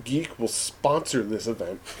 I Am Geek will sponsor this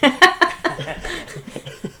event.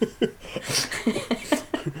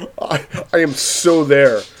 I am so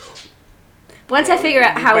there. Once I figure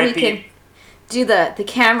out how we can do the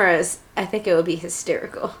cameras, I think it would be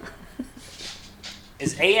hysterical.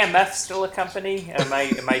 Is AMF still a company? Am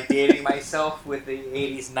I dating myself with the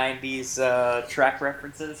 80s, 90s track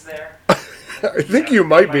references there? I think you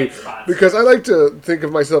might be, because I like to think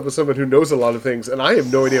of myself as someone who knows a lot of things, and I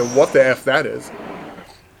have no idea what the F that is.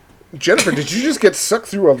 Jennifer, did you just get sucked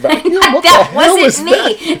through a vacuum? What that the hell wasn't was me.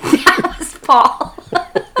 That was Paul.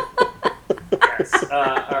 Yes,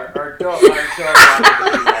 our dog wanted to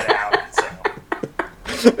do that out.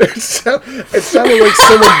 So. It sounded like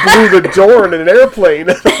someone blew the door in an airplane.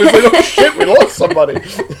 I was like, oh shit, we lost somebody.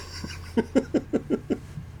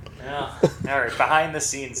 All right, behind the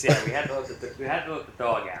scenes, yeah, we had to let the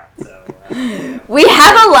dog out. So we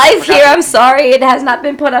have a life here. I'm sorry, it has not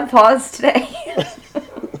been put on pause today.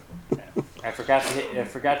 I forgot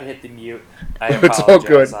to hit the mute. I apologize. It's all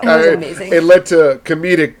good. That was amazing. It led to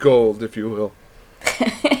comedic gold, if you will.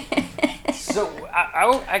 So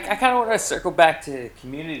I kind of want to circle back to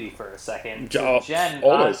Community for a second. So, Jen,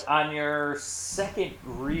 always. On your second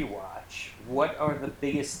rewatch, what are the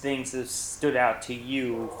biggest things that stood out to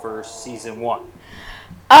you for season 1?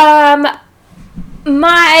 I'm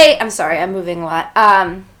sorry, I'm moving a lot.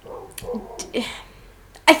 I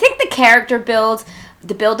think the character build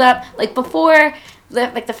the build up. Like before,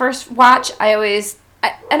 the first watch, I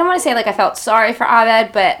don't want to say like I felt sorry for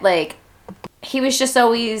Abed, but like he was just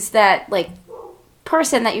always that like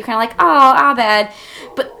person that you're kind of like, oh, Abed.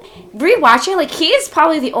 But rewatching, like he is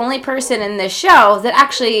probably the only person in this show that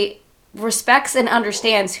actually respects and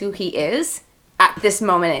understands who he is at this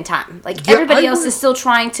moment in time. Like everybody else is still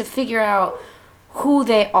trying to figure out who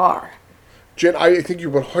they are. Jen, I think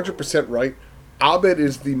you're 100% right. Abed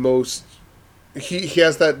is the most. He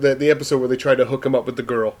has the episode where they try to hook him up with the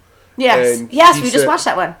girl. Yes, we just watched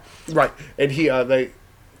that one. Right, and they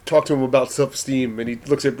talk to him about self-esteem, and he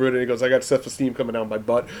looks at Britta and he goes, "I got self-esteem coming down my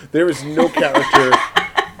butt." There is no character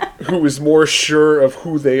who is more sure of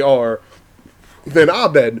who they are than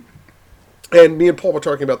Abed. And me and Paul were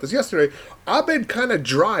talking about this yesterday. Abed kind of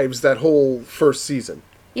drives that whole first season.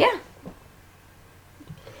 Yeah.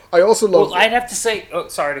 I also love. Well, I'd have to say. Oh,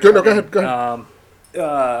 sorry. Go ahead.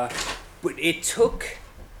 But it took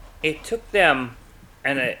them,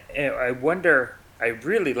 and I wonder. I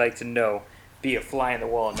really like to know, be a fly in the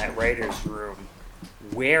wall in that writers' room,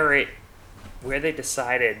 where they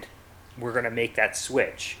decided we're going to make that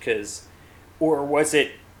switch, or was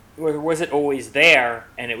it always there,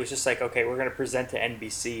 and it was just like, okay, we're going to present to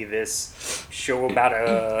NBC this show about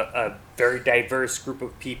a very diverse group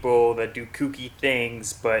of people that do kooky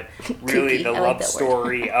things, but really Kooky, the I like love that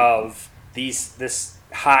story of this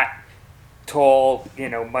hot, tall,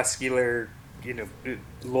 muscular,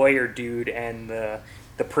 lawyer dude and the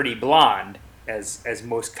pretty blonde, as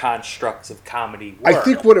most constructs of comedy were. I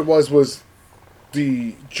think what it was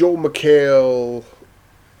the Joel McHale,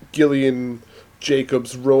 Gillian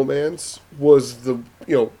Jacobs romance was the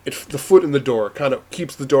foot in the door, kind of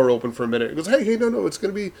keeps the door open for a minute. It goes, hey, no, it's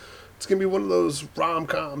gonna be one of those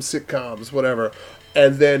rom-com sitcoms, whatever.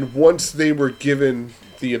 And then once they were given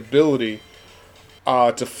the ability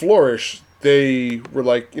to flourish, they were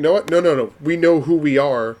like, you know what? No, we know who we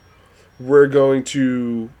are. We're going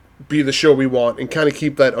to be the show we want and kind of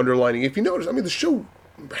keep that underlining. If you notice, I mean, the show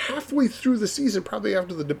halfway through the season, probably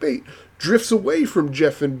after the debate, drifts away from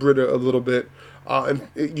Jeff and Britta a little bit. And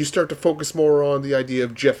you start to focus more on the idea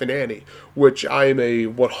of Jeff and Annie, which I am a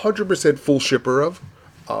 100% full shipper of,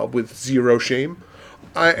 with zero shame.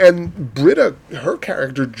 And Britta, her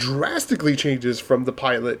character drastically changes from the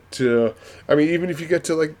pilot to, I mean, even if you get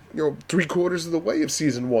to 3/4 of the way of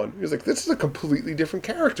season 1, you're like, this is a completely different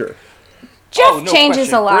character. Jeff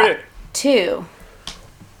changes a lot, too.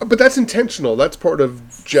 But that's intentional. That's part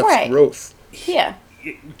of Jeff's growth. Yeah.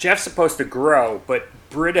 Jeff's supposed to grow, but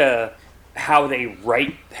Britta, how they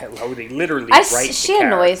literally write she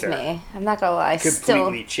annoys me. I'm not gonna lie.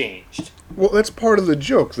 Completely changed. Well, that's part of the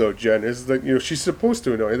joke, though, Jen, is that, she's supposed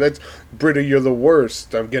to annoy. That's, Britta, you're the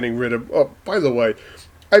worst. I'm getting rid of... Oh, by the way,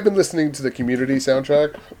 I've been listening to the Community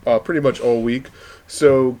soundtrack pretty much all week,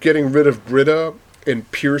 so getting rid of Britta and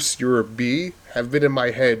Pierce, you're a bee, have been in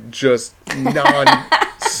my head just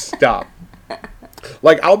non-stop.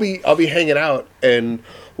 Like, I'll be hanging out, and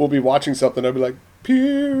we'll be watching something, I'll be like,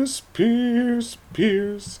 Pierce,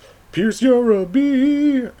 you're a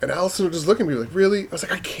bee. And Allison will just look at me like, really? I was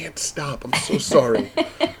like, I can't stop. I'm so sorry.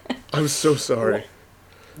 I'm so sorry.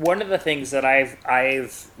 One of the things that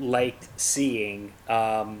I've liked seeing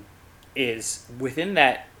is within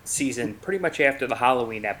that season, pretty much after the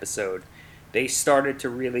Halloween episode, they started to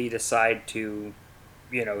really decide to,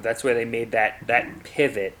 that's where they made that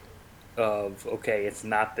pivot of, okay, it's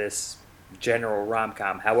not this general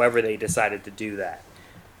rom-com. However, they decided to do that.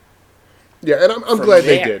 Yeah, and I'm glad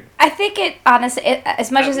they did. I think it, honestly,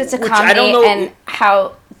 as much as it's a comedy and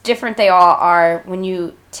how different they all are, when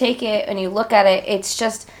you take it and you look at it, it's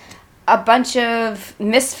just a bunch of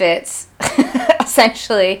misfits,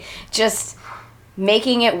 essentially, just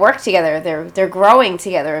making it work together. They're growing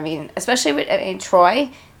together. I mean, especially with Troy,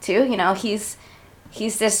 too.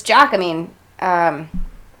 He's this jock. I mean,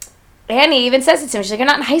 Annie even says it to him. She's like, you're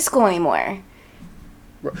not in high school anymore.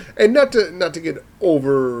 And not to get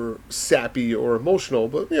over sappy or emotional,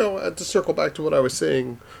 but to circle back to what I was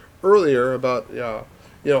saying earlier about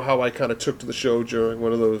how I kind of took to the show during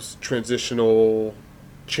one of those transitional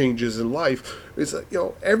changes in life. Is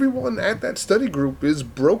that everyone at that study group is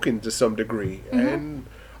broken to some degree, and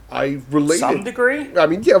I related. Some degree? I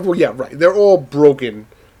mean, right. They're all broken,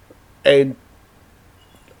 and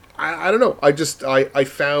I don't know. I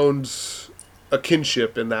found a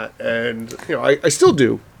kinship in that, and I still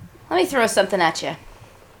do. Let me throw something at you.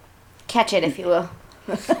 Catch it, if you will.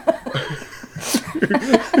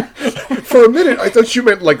 For a minute, I thought you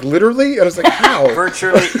meant literally, and I was like, how?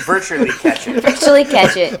 Virtually catch it. Virtually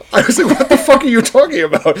catch it. I was like, what the fuck are you talking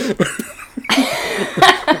about?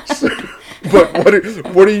 But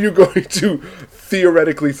what are you going to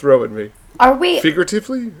theoretically throw at me. Are we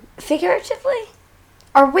Figuratively?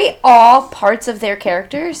 Are we all parts of their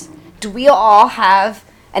characters? Do we all have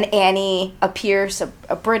an Annie, a Pierce,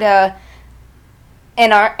 a Britta,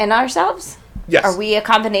 in ourselves? Yes. Are we a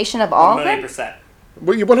combination of all of them? 100%.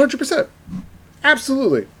 Well, 100%.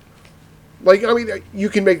 Absolutely. Like, I mean, you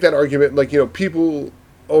can make that argument. Like, people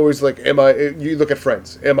always like, you look at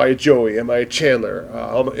Friends. Am I a Joey? Am I a Chandler?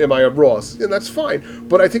 Am I a Ross? And that's fine.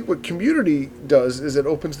 But I think what Community does is it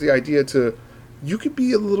opens the idea to, you could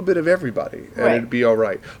be a little bit of everybody, and Right. it'd be all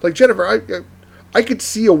right. Like, Jennifer, I could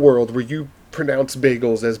see a world where you pronounce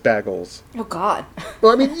bagels as bagels. Oh God.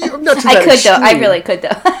 Well, I mean, not to I that could though. I extreme. really could though.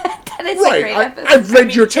 That is a Right. great episode. I've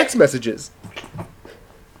read your text messages.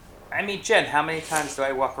 I mean, Jen, how many times do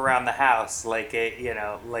I walk around the house like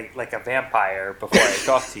like a vampire before I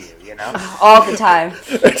talk to you? All the time.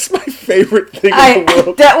 That's my favorite thing in the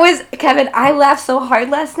world. That was Kevin. I laughed so hard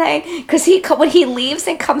last night because when he leaves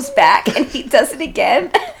and comes back and he does it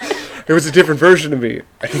again. It was a different version of me.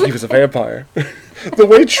 I think he was a vampire. The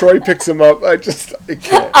way Troy picks him up, I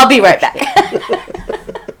can't. I'll be right back.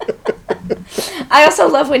 I also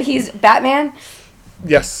love when he's Batman.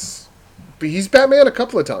 Yes. But he's Batman a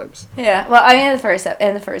couple of times. Yeah. Well, I mean,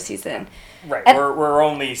 in the first season. Right. And- We're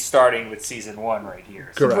only starting with season 1 right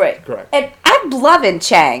here. So. Correct. Right. Correct. And I'm loving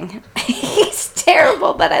Chang. He's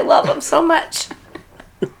terrible, but I love him so much.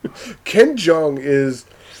 Ken Jeong is...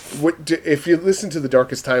 If you listen to the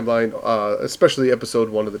Darkest Timeline, especially episode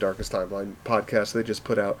 1 of the Darkest Timeline podcast they just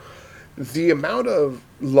put out, the amount of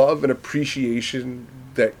love and appreciation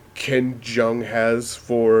that Ken Jeong has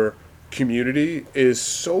for Community is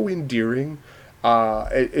so endearing.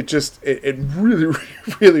 It really,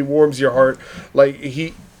 really warms your heart. Like,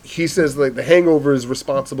 he says, like, The Hangover is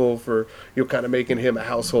responsible for, kind of making him a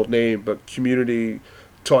household name, but Community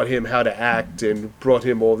taught him how to act and brought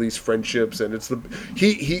him all these friendships, and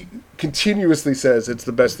he continuously says it's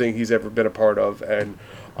the best thing he's ever been a part of, and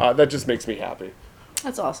that just makes me happy.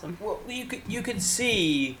 That's awesome. Well, you could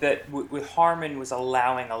see that with Harmon was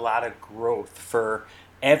allowing a lot of growth for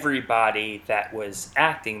everybody that was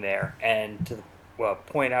acting there, and to the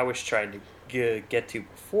point I was trying to get to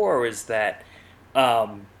before was that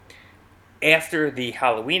after the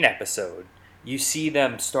Halloween episode, you see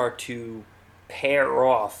them start to pair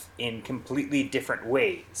off in completely different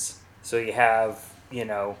ways. So you have,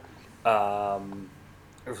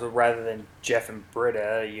 rather than Jeff and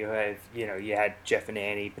Britta, you had Jeff and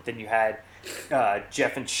Annie, but then you had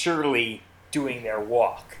Jeff and Shirley doing their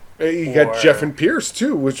walk. You got Jeff and Pierce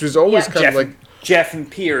too, which was always kind of like Jeff and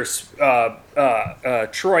Pierce,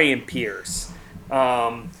 Troy and Pierce.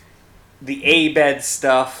 The A-bed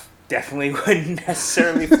stuff definitely wouldn't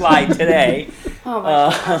necessarily fly today. Oh my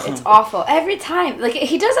God, it's awful every time. Like,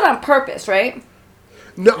 he does it on purpose, right?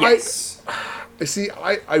 no. Yes. I see.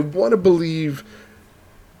 I want to believe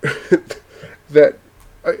that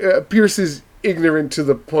Pierce is ignorant to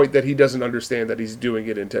the point that he doesn't understand that he's doing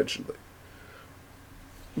it intentionally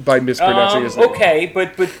by mispronouncing his name. Okay,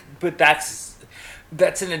 but that's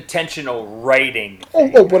an intentional writing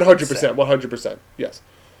thing, 100%, 100%. Yes.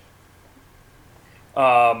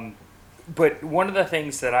 But one of the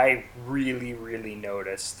things that I really, really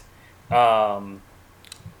noticed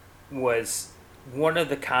was one of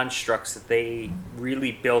the constructs that they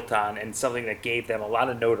really built on, and something that gave them a lot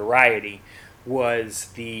of notoriety,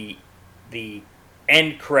 was the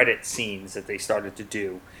end credit scenes that they started to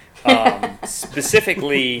do.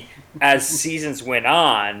 Specifically, as seasons went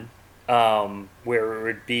on, where it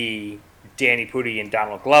would be Danny Pudi and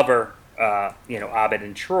Donald Glover, Abed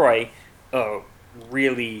and Troy,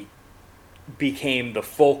 really became the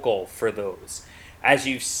focal for those. As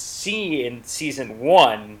you see in season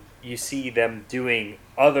 1, you see them doing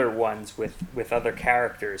other ones with other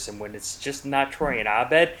characters, and when it's just not Troy and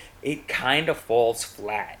Abed, it kind of falls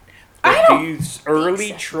flat. I don't These early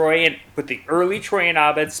think so. Troy and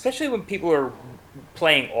Abed, especially when people are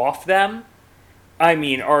playing off them, I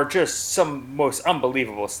mean, are just some most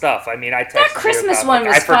unbelievable stuff. I mean, I texted That you Christmas about, one like,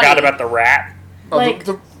 was I forgot funny. about the rat. Like,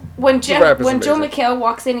 The when rap is Joe amazing. McHale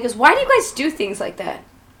walks in, he goes, "Why do you guys do things like that?"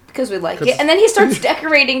 Because we like it. And then he starts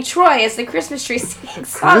decorating Troy as the Christmas tree singing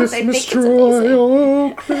songs. I think Christmas it's Troy, amazing.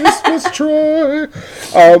 oh, Christmas Troy.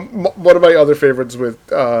 One of my other favorites with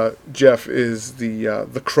Jeff is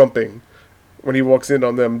the crumping. When he walks in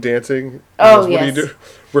on them dancing. He Oh, goes, what do you yes. do?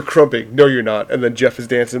 We're crumping. No, you're not. And then Jeff is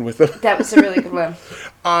dancing with them. That was a really good one.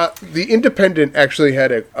 The Independent actually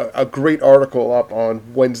had a great article up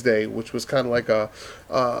on Wednesday, which was kind of like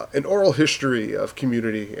an oral history of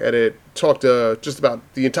Community, and it talked just about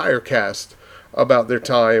the entire cast about their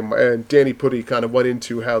time, and Danny Pudi kind of went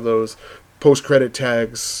into how those post-credit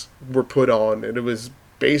tags were put on, and it was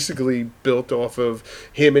basically built off of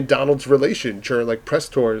him and Donald's relation during like press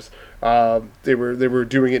tours. They were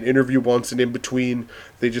doing an interview once, and in between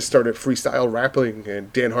they just started freestyle rapping,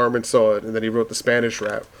 and Dan Harmon saw it, and then he wrote the Spanish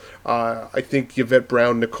rap. I think Yvette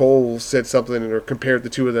Brown Nicole said something or compared the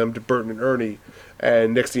two of them to Bert and Ernie,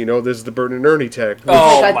 and next thing you know, there's the Bert and Ernie tag.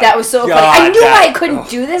 Oh my God, that was so funny. I knew I couldn't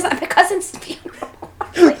do this at my cousin's funeral.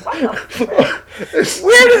 Like, wow.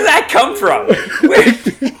 Where does that come from?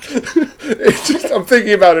 It's just, I'm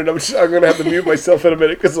thinking about it. I'm going to have to mute myself in a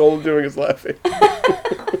minute because all I'm doing is laughing.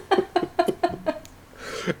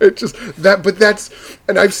 It just that, but that's,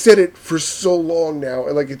 and I've said it for so long now,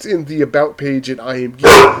 and like it's in the about page at IMDb.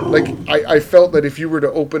 Like I felt that if you were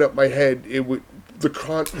to open up my head, it would the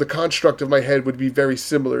construct of my head would be very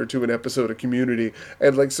similar to an episode of Community,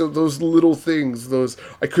 and like so those little things, those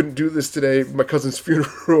I couldn't do this today, my cousin's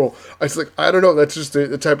funeral. I was like, I don't know, that's just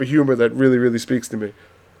a type of humor that really really speaks to me.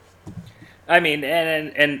 I mean,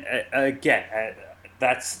 and again,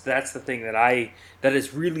 that's the thing that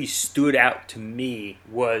has really stood out to me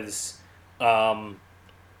was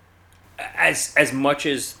as much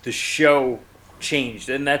as the show changed,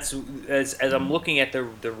 and that's as I'm looking at the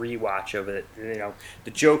rewatch of it, you know,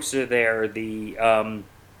 the jokes are there, the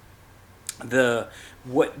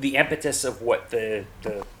impetus of what the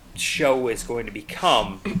show is going to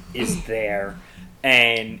become is there.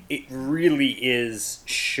 And it really is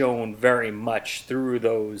shown very much through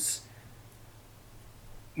those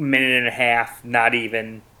minute and a half, not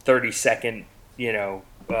even 30-second,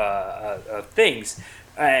 things.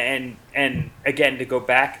 And again, to go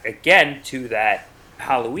back again to that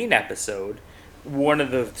Halloween episode, one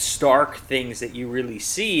of the stark things that you really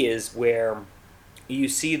see is where you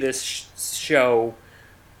see this show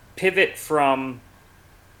pivot from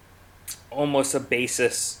almost a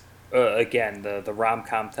basis. Again, the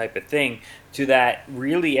rom-com type of thing, to that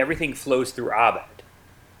really everything flows through Abed.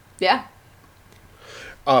 Yeah.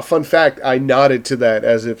 Fun fact, I nodded to that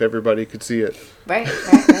as if everybody could see it. Right,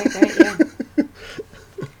 yeah.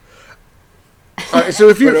 So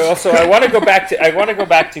if you... But also, I want to go back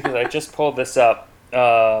to, because I just pulled this up,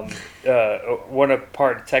 part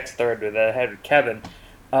of text thread that I had with Kevin,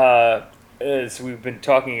 is we've been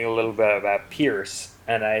talking a little bit about Pierce,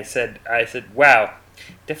 and I said, wow,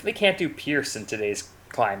 definitely can't do Pierce in today's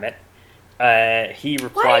climate. He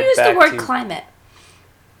replied Why do you use back the word to, climate?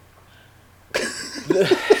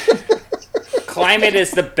 Climate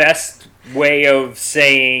is the best way of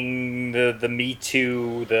saying the Me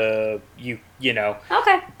Too, okay,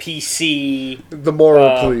 PC, the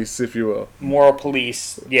moral police, if you will. Moral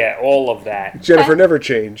police, yeah, all of that. Jennifer, never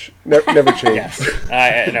change. Never change. Yes.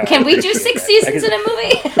 No, Can we do 6 seasons in a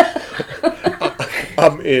movie?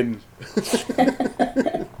 I'm in.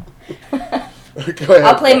 Go ahead.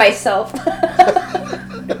 I'll play myself.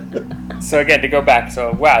 So again, to go back,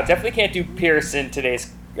 wow, definitely can't do Pierce in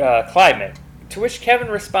today's climate. To which Kevin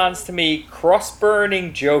responds to me,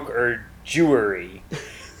 cross-burning joke or Jewery.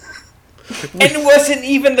 And it wasn't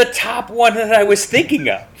even the top one that I was thinking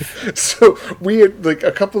of. So we had, like,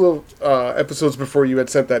 a couple of episodes before you had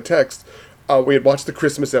sent that text, we had watched the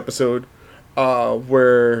Christmas episode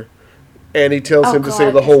where Annie tells him to say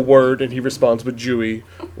the whole word, and he responds with Jewy,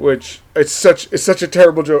 which it's such a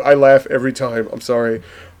terrible joke. I laugh every time. I'm sorry.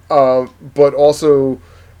 But also,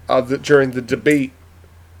 during the debate,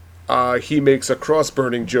 he makes a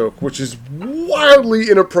cross-burning joke, which is wildly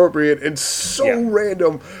inappropriate and so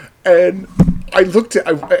random. And I looked at,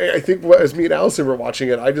 I think as me and Allison were watching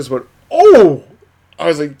it, I just went, oh! I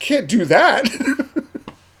was like, you can't do that.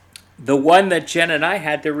 The one that Jen and I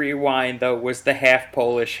had to rewind, though, was the half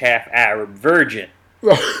Polish, half Arab virgin.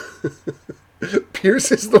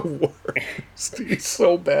 Pierce is the worst. He's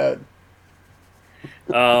so bad.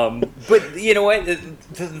 But you know what? The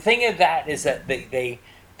thing of that is that they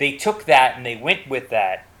took that and they went with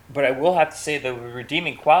that. But I will have to say the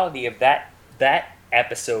redeeming quality of that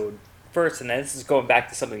episode first, and this is going back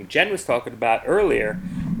to something Jen was talking about earlier,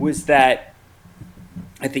 was that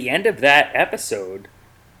at the end of that episode,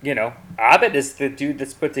 Abed is the dude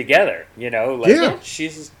that's put together.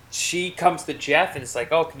 She comes to Jeff and it's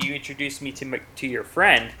like, oh, can you introduce me to your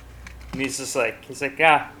friend? And he's like,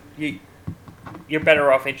 you're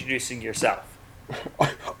better off introducing yourself.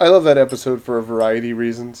 I love that episode for a variety of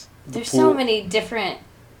reasons. There's so many different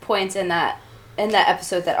points in that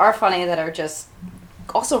episode that are funny, that are just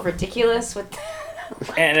also ridiculous.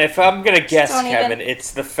 And if I'm going to guess, Kevin,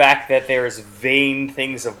 it's the fact that there's vain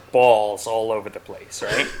things of balls all over the place,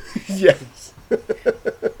 right? Yes.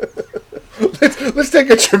 let's take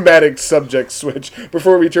a dramatic subject switch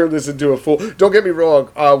before we turn this into a full. Don't get me wrong.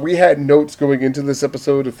 We had notes going into this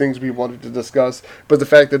episode of things we wanted to discuss, but the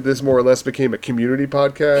fact that this more or less became a community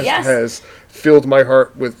podcast has filled my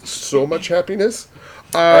heart with so much happiness.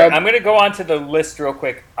 Right, I'm going to go on to the list real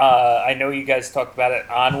quick. I know you guys talked about it.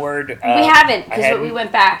 Onward. We haven't, because we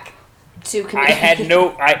went back to community. I had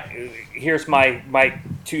no. Here's my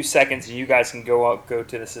 2 seconds, and you guys can go to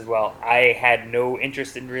this as well. I had no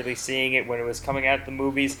interest in really seeing it when it was coming out at the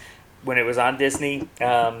movies. When it was on Disney,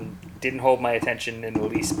 didn't hold my attention in the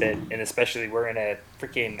least bit, and especially we're in a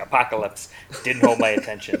freaking apocalypse, didn't hold my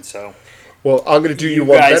attention. So. Well, I'm going to do you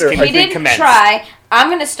one better. We didn't try. I'm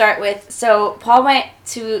going to start with, so Paul went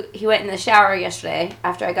in the shower yesterday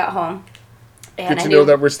after I got home. And Good to know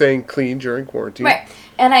that we're staying clean during quarantine. Right.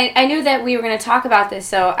 And I knew that we were going to talk about this,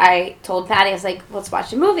 so I told Patty, I was like, let's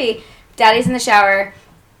watch a movie. Daddy's in the shower.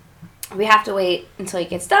 We have to wait until he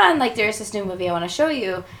gets done. Like, there's this new movie I want to show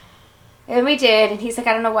you. And we did. And he's like,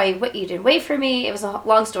 I don't know why you didn't wait for me. It was a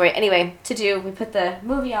long story. Anyway, we put the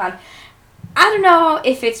movie on. I don't know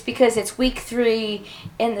if it's because it's week 3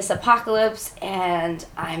 in this apocalypse and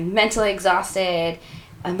I'm mentally exhausted,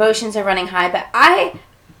 emotions are running high, but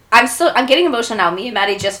I'm getting emotional now. Me and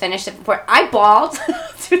Maddie just finished it before. I bawled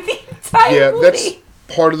through the entire movie. That's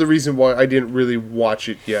part of the reason why I didn't really watch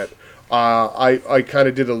it yet. I kind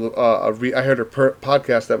of did I heard a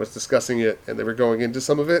podcast that was discussing it, and they were going into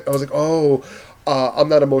some of it. I was like, I'm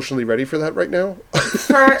not emotionally ready for that right now.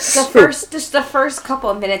 For the first couple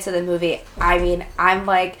of minutes of the movie, I mean,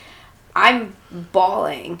 I'm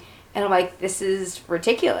bawling, and I'm like, this is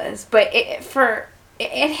ridiculous. But it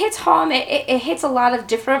hits home. It hits a lot of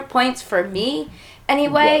different points for me,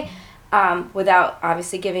 anyway. Yeah. Without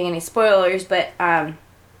obviously giving any spoilers, but I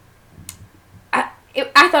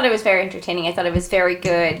thought it was very entertaining. I thought it was very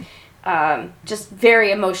good. Just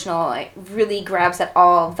very emotional. It really grabs at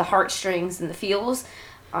all the heartstrings and the feels.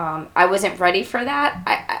 I wasn't ready for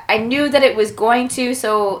that. I knew that it was going to,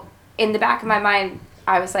 so in the back of my mind,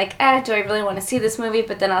 I was like, do I really want to see this movie?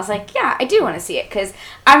 But then I was like, yeah, I do want to see it, because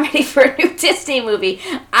I'm ready for a new Disney movie.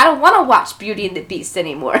 I don't want to watch Beauty and the Beast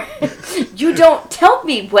anymore. You don't tell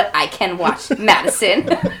me what I can watch, Madison.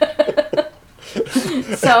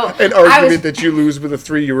 So an argument that you lose with a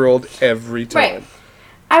 3-year-old every time. Right.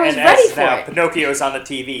 I was ready for it. Pinocchio's on the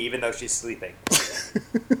TV, even though she's sleeping.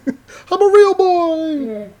 I'm a real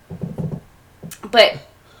boy. But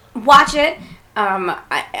watch it.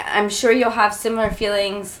 I'm sure you'll have similar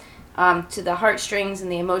feelings to the heartstrings and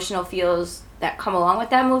the emotional feels that come along with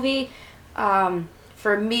that movie.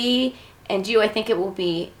 For me and you, I think it will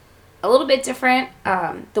be a little bit different.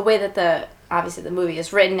 The way that obviously the movie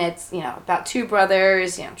is written, it's about 2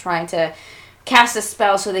 brothers, trying to cast a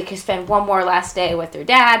spell so they can spend one more last day with their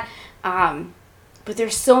dad. But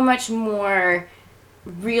there's so much more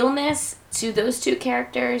realness to those 2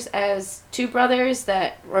 characters as 2 brothers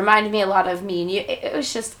that reminded me a lot of me and you. It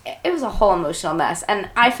was a whole emotional mess. And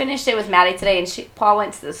I finished it with Maddie today, and Paul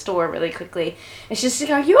went to the store really quickly. And she's like,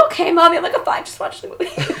 are you okay, Mommy? I'm like, I'm fine, just watch the movie.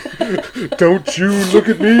 Don't you look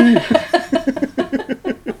at me.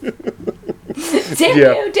 Damn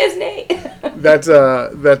you, Disney.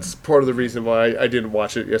 That's part of the reason why I didn't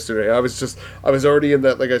watch it yesterday. I was already in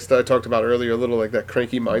that, like I talked about earlier, a little like that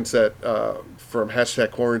cranky mindset from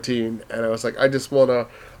 #quarantine, and I was like, I just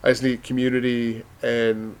need community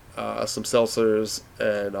and some seltzers,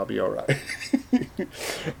 and I'll be all right.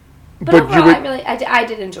 but overall, I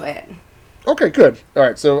did enjoy it. Okay, good. All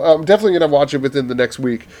right, so I'm definitely going to watch it within the next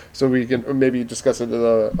week, so we can maybe discuss it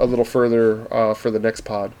a little further for the next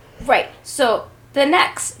pod. Right. So the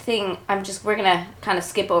next thing, we're gonna kind of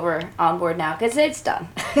skip over Onward now because it's done.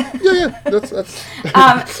 yeah. That's.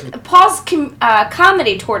 Paul's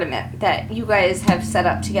comedy tournament that you guys have set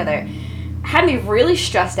up together had me really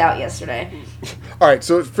stressed out yesterday. All right.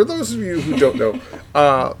 So for those of you who don't know,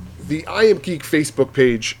 the I Am Geek Facebook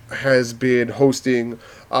page has been hosting.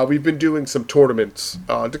 We've been doing some tournaments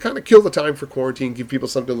to kind of kill the time for quarantine, give people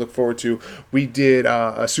something to look forward to. We did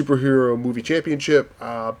a superhero movie championship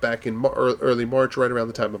back in early March, right around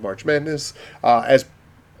the time of March Madness.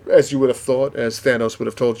 As you would have thought, as Thanos would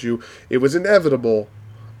have told you, it was inevitable.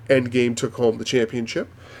 Endgame took home the championship.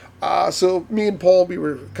 So me and Paul, we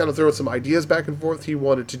were kind of throwing some ideas back and forth. He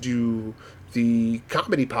wanted to do the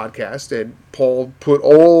comedy podcast, and Paul put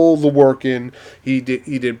all the work in. He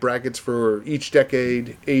did brackets for each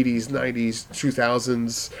decade, 80s, 90s,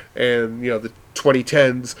 2000s, and the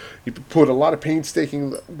 2010s. He put a lot of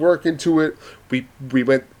painstaking work into it. We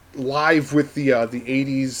went live with the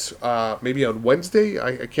 80s maybe on Wednesday.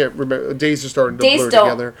 I can't remember. Days are starting to blur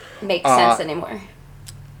together. Days don't make sense anymore.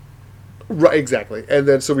 Right, exactly. And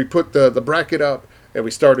then so we put the bracket up and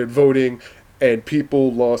we started voting, and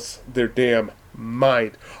people lost their damn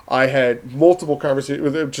mind. I had multiple conversations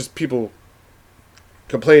with them, just people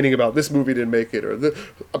complaining about this movie didn't make it, or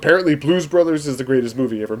apparently Blues Brothers is the greatest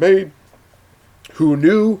movie ever made. Who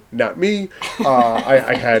knew? Not me.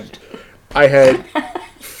 I had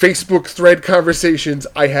Facebook thread conversations.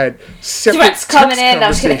 I had separate Threats coming in.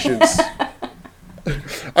 conversations.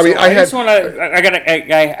 I mean, So I just had. want to.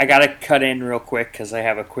 I gotta cut in real quick because I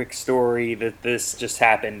have a quick story that this just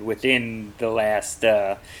happened within the last,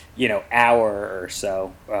 hour or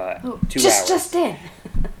so. 2 hours. Just in.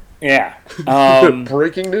 Yeah.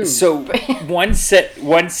 Breaking news. So one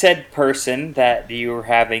said person that you were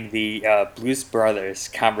having the Blues Brothers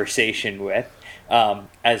conversation with,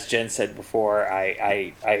 as Jen said before,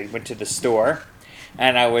 I went to the store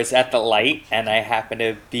and I was at the light and I happened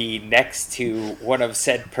to be next to one of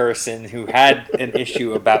said person who had an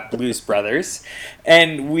issue about Blues Brothers,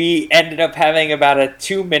 and we ended up having about a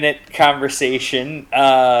 2-minute conversation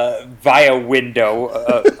via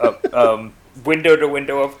window. Window to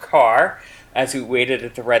window of car as we waited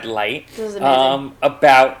at the red light, This is amazing.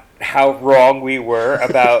 about how wrong we were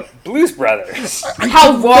about Blues Brothers.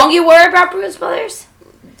 How wrong you were about Blues Brothers?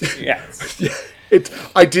 Yes.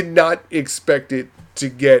 I did not expect it to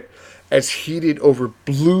get as heated over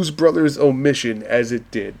Blues Brothers omission as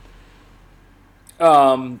it did.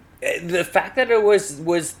 The fact that it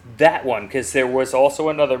was that one, because there was also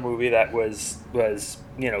another movie that was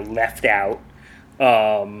left out,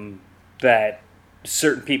 that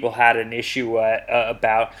certain people had an issue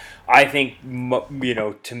about. I think,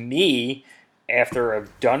 to me, after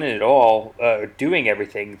I've done it all, doing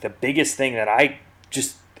everything, the biggest thing that I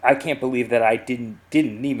can't believe that I didn't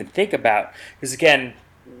even think about, because again,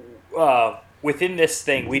 within this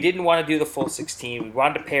thing, we didn't want to do the full 16. We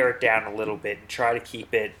wanted to pare it down a little bit and try to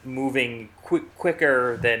keep it moving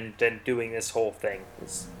quicker than doing this whole thing.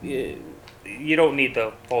 You don't need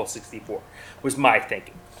the full 64, was my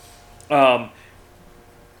thinking.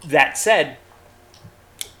 That said,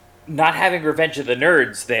 not having Revenge of the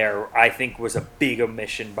Nerds there, I think, was a big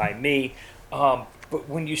omission by me. But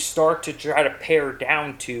when you start to try to pare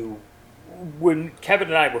down to, when Kevin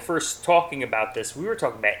and I were first talking about this, we were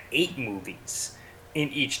talking about 8 movies in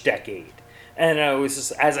each decade. And I was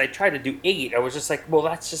just, as I tried to do 8, I was just like, well,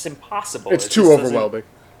 that's just impossible. It's It too just doesn't- overwhelming.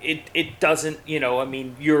 It doesn't,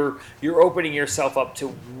 you're opening yourself up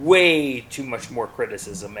to way too much more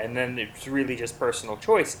criticism, and then it's really just personal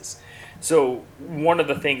choices. So one of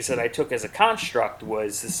the things that I took as a construct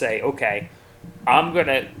was to say, okay,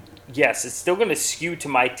 yes, it's still gonna skew to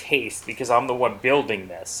my taste because I'm the one building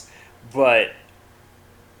this, but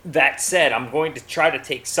that said, I'm going to try to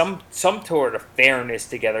take some sort of fairness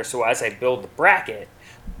together. So as I build the bracket,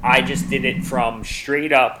 I just did it from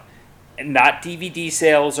straight up, not DVD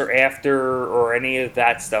sales or after or any of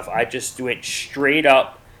that stuff. I just do it straight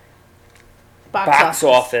up box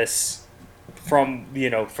office from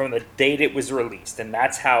the date it was released, and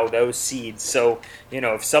that's how those seeds. So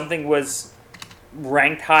if something was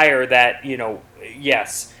ranked higher, that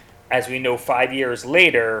yes, as we know, 5 years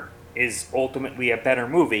later is ultimately a better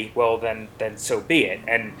movie, well then so be it.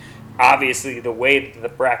 And obviously the way that the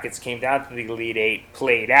brackets came down to the Elite Eight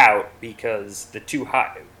played out, because the two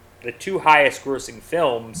highest grossing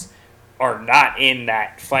films are not in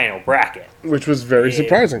that final bracket, Which was very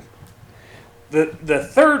surprising. The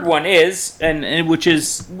third one is, and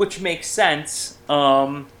which makes sense.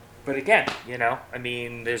 But again,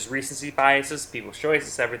 there's recency biases, people's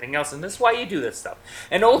choices, everything else, and this is why you do this stuff.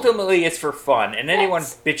 And ultimately, it's for fun. And anyone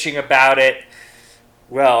bitching about it,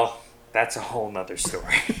 well, that's a whole nother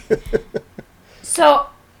story. So,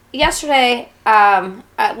 yesterday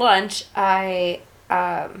at lunch, I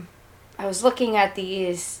was looking at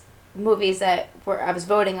these movies that I was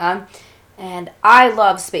voting on, and I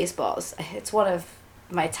love Spaceballs. It's one of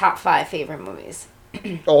my top 5 favorite movies.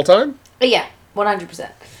 All time? Yeah, 100%.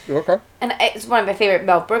 Okay. And it's one of my favorite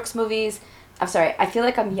Mel Brooks movies. I'm sorry, I feel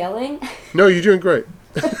like I'm yelling. No, you're doing great.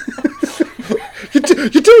 You're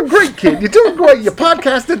doing great, kid. You're doing great. You're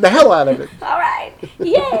podcasting the hell out of it. All right,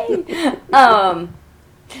 yay!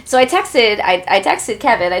 So I texted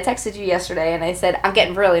Kevin. I texted you yesterday, and I said I'm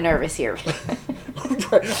getting really nervous here, and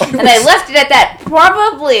I left it at that.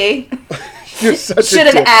 Probably You're such should a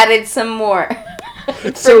have dick. added some more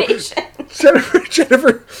So, information.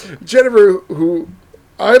 Jennifer, who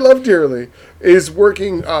I love dearly, is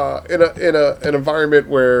working in an environment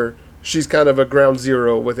where she's kind of a ground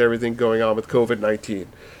zero with everything going on with COVID-19.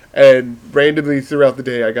 And randomly throughout the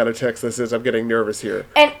day, I got a text that says, I'm getting nervous here.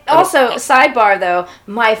 And also, sidebar though,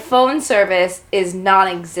 my phone service is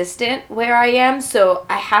non-existent where I am, so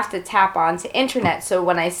I have to tap onto internet. So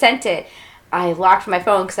when I sent it, I locked my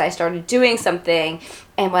phone because I started doing something,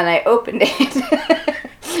 and when I opened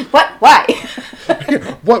it, what? Why?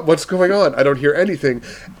 What's going on? I don't hear anything.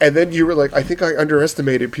 And then you were like, I think I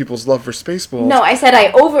underestimated people's love for Spaceballs. No, I said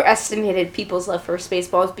I overestimated people's love for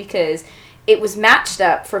Spaceballs because it was matched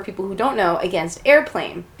up, for people who don't know, against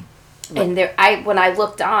Airplane. Right. And when I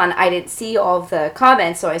looked on, I didn't see all of the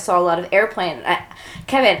comments, so I saw a lot of Airplane.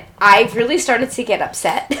 Kevin, I really started to get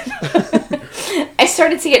upset. I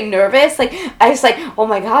started to get nervous. Like, I was like, oh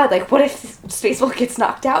my god, like, what if Spaceball gets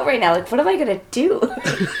knocked out right now? Like, what am I going to do?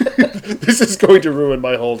 This is going to ruin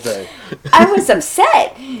my whole day. I was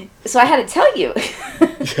upset, so I had to tell you.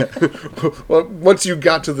 Yeah. Well, once you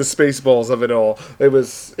got to the Spaceballs of it all,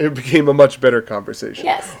 it became a much better conversation.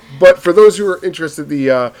 Yes. But for those who are interested,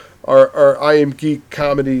 our I Am Geek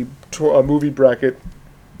comedy movie bracket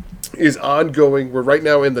is ongoing. We're right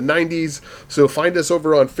now in the 90s, so find us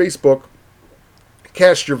over on Facebook,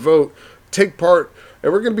 cast your vote, take part,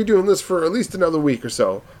 and we're going to be doing this for at least another week or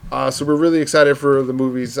so. So we're really excited for the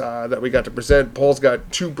movies that we got to present. Paul's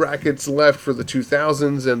got 2 brackets left for the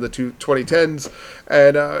 2000s and the 2010s,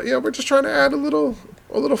 and we're just trying to add a little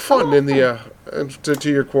fun in the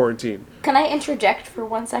to your quarantine. Can I interject for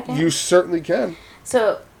 1 second? You certainly can.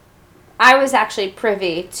 So, I was actually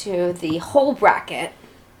privy to the whole bracket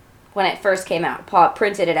when it first came out. Paul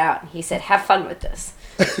printed it out, and he said, "Have fun with this."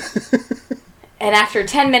 And after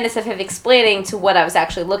 10 minutes of him explaining to what I was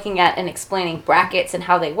actually looking at and explaining brackets and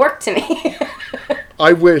how they work to me.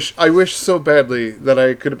 I wish so badly that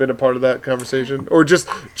I could have been a part of that conversation or just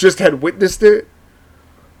had witnessed it.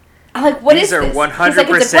 I'm like, what is this? These are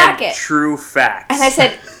 100% true facts. And I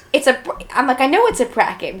said, I'm like, I know it's a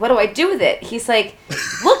bracket. What do I do with it? He's like,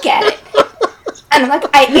 look at it. And I'm like,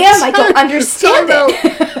 I don't understand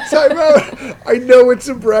it. Time out. I know it's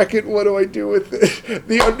a bracket. What do I do with it?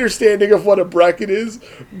 The understanding of what a bracket is,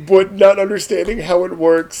 but not understanding how it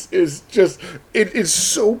works is just, it is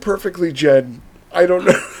so perfectly Jen. I don't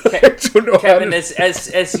know. I don't know Kevin, how to...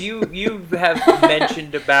 as you have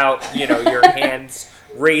mentioned about, your hands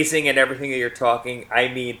raising and everything that you're talking, I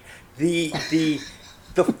mean, the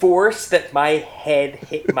force that my head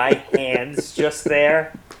hit my hands just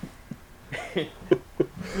there.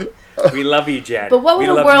 We love you, Jen. But what would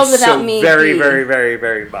a world without me very, be? very, very,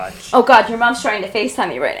 very much. Oh God, your mom's trying to FaceTime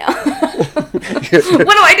me right now.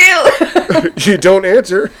 What do I do? You don't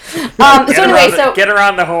answer. Get her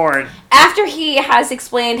on the horn. After he has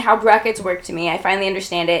explained how brackets work to me, I finally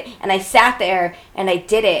understand it, and I sat there and I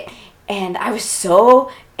did it, and I was so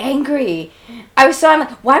angry. I'm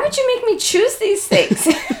like, why would you make me choose these things?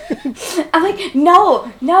 I'm like, no.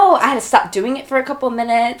 I had to stop doing it for a couple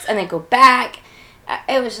minutes and then go back.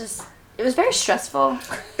 It was very stressful.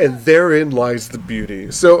 And therein lies the beauty.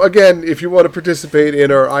 So again, if you want to participate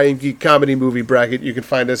in our I Am Geek comedy movie bracket, you can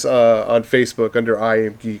find us on Facebook under I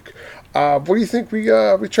Am Geek. What do you think we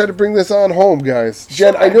try to bring this on home, guys?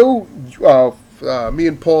 Jen, I know me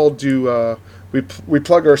and Paul do... We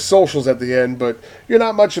plug our socials at the end, but you're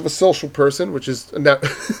not much of a social person, which is not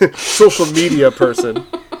social media person.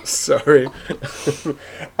 Sorry.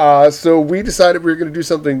 So we decided we were going to do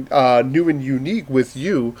something new and unique with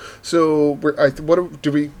you. So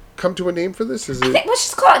do we come to a name for this? I think let's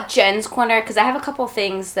just call it Jen's Corner, because I have a couple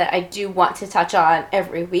things that I do want to touch on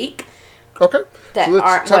every week. Okay. So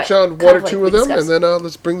let's touch on one or two of them, and then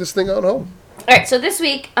let's bring this thing on home. All right, so this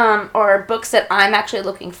week are books that I'm actually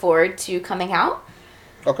looking forward to coming out.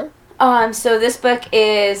 Okay. So this book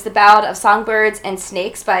is The Ballad of Songbirds and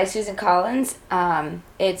Snakes by Susan Collins.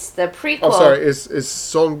 It's the prequel. Oh, sorry. Is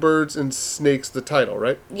Songbirds and Snakes the title,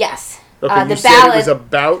 right? Yes. Okay, you said it was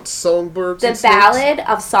about songbirds and snakes? The Ballad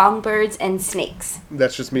of Songbirds and Snakes.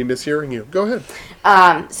 That's just me mishearing you. Go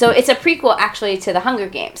ahead. So it's a prequel, actually, to The Hunger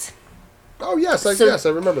Games. Oh, yes, I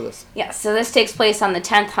remember this. Yes, so this takes place on the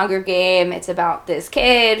 10th Hunger Game. It's about this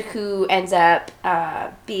kid who ends up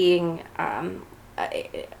being not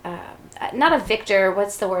a victor.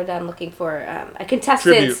 What's the word I'm looking for? A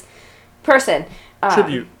contestant person.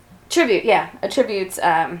 Tribute, yeah. A tribute's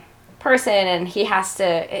person, and he has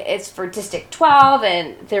to... It's for District 12,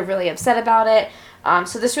 and they're really upset about it.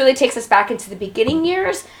 So this really takes us back into the beginning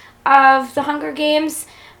years of the Hunger Games,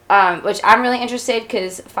 which I'm really interested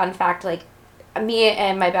because, fun fact, like, me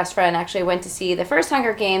and my best friend actually went to see the first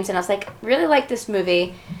Hunger Games, and I was like, really like this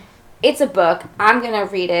movie. It's a book. I'm going to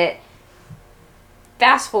read it.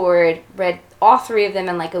 Fast forward, read all 3 of them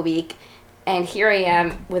in like a week, and here I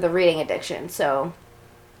am with a reading addiction. So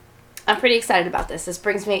I'm pretty excited about this.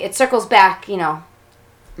 It circles back, Now,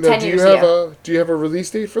 10 do you years have ago. do you have a release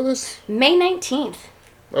date for this? May 19th.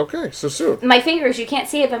 Okay, so soon. My fingers, you can't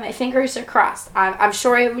see it, but my fingers are crossed. I'm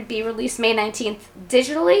sure it would be released May 19th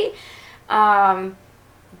digitally. I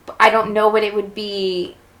don't know what it would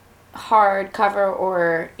be hardcover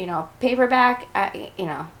or, paperback.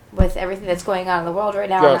 With everything that's going on in the world right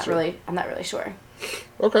now, Gotcha. I'm not really sure.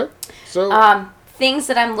 Okay, so Things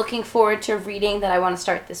that I'm looking forward to reading that I want to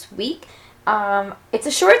start this week. It's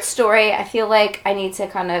a short story. I feel like I need to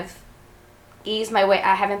kind of ease my way.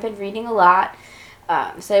 I haven't been reading a lot,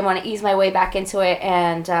 so I want to ease my way back into it.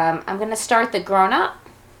 And I'm going to start The Grown Up.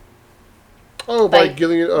 oh, by by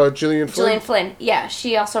Gillian Flynn. Gillian Flynn. Yeah,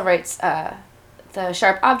 she also writes The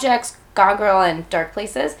Sharp Objects, Gone Girl, and Dark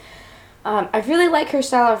Places. I really like her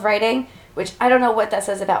style of writing, which I don't know what that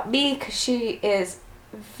says about me, because she is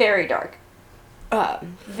very dark.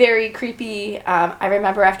 Very creepy. I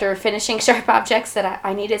remember after finishing Sharp Objects that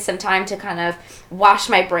I needed some time to kind of wash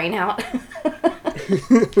my brain out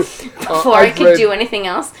before I could do anything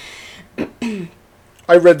else.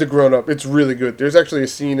 I read The Grown Up. It's really good. There's actually a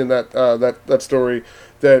scene in that story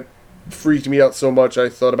that freaked me out so much I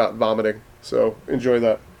thought about vomiting. So enjoy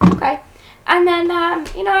that. Okay. And then, I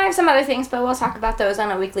have some other things, but we'll talk about those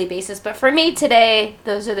on a weekly basis. But for me today,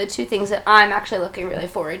 those are the two things that I'm actually looking really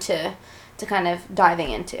forward to kind of diving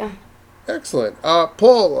into. Excellent.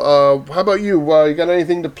 Paul, how about you? You got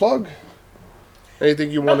anything to plug? Anything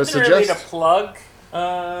you want to Nothing suggest? really to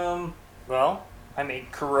plug. Well,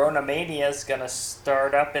 Corona Mania is gonna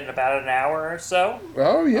start up in about an hour or so.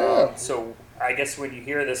 Oh yeah. So I guess when you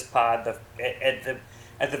hear this pod,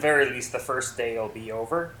 at the very least, the first day will be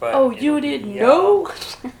over. But Oh, you it'll didn't be, know?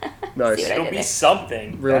 Nice. See what I It'll did be there?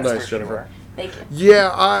 something. Real that's nice, for Jennifer. sure. Thank you.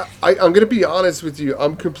 Yeah, I'm gonna be honest with you.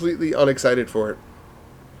 I'm completely unexcited for it.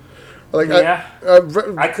 Like, Yeah. I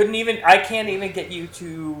I can't even get you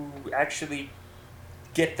to actually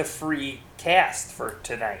get the free cast for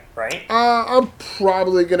tonight, right? I'm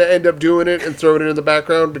probably gonna end up doing it and throwing it in the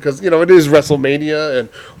background because it is WrestleMania, and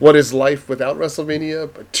what is life without WrestleMania?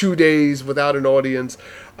 But 2 days without an audience,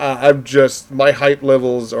 my hype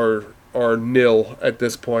levels are nil at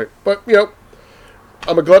this point. But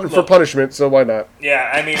I'm a glutton for Look. punishment, so why not?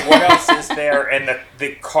 Yeah, what else is there? And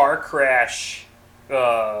the car crash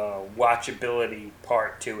watchability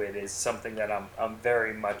part to it is something that I'm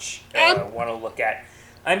very much want to look at.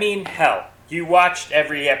 Hell, you watched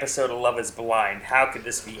every episode of Love Is Blind. How could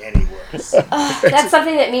this be any worse? That's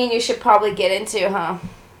something that me and you should probably get into, huh?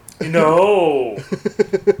 No.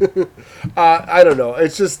 I don't know.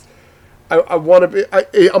 It's just I want to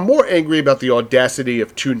be. I'm more angry about the audacity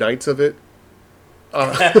of 2 nights of it. Can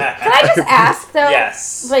I just ask, though?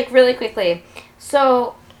 Yes. Really quickly.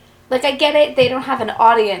 So, I get it, they don't have an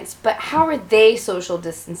audience, but how are they social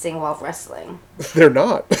distancing while wrestling? They're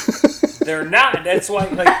not. They're not. That's why,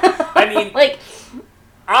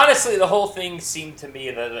 honestly, the whole thing seemed to me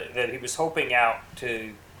that he was hoping out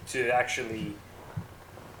to actually...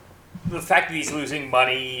 The fact that he's losing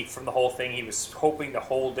money from the whole thing, he was hoping to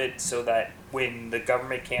hold it so that when the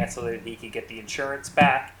government canceled it, he could get the insurance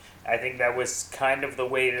back. I think that was kind of the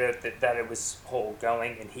way that it was whole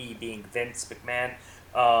going, and he being Vince McMahon.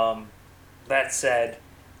 That said,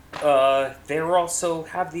 they were also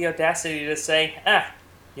have the audacity to say,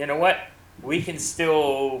 you know what? We can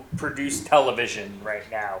still produce television right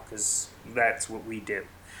now because that's what we do.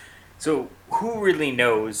 So who really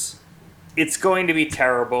knows? It's going to be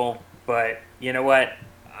terrible, but you know what?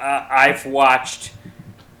 I've watched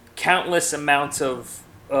countless amounts of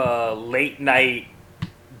late night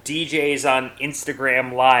DJs on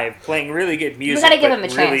Instagram Live playing really good music. We gotta give him a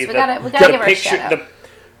really chance. We gotta give her a shout out.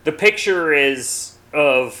 The picture is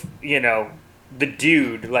of, the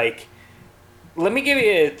dude, let me give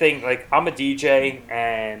you a thing, I'm a DJ,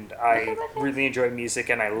 and I really enjoy music,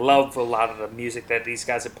 and I love a lot of the music that these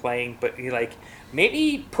guys are playing, but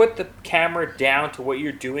maybe put the camera down to what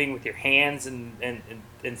you're doing with your hands and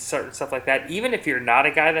certain stuff like that, even if you're not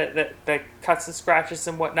a guy that cuts and scratches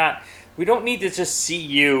and whatnot. We don't need to just see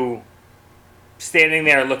you standing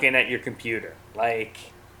there looking at your computer.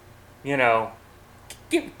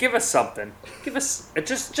 Give us something. Give us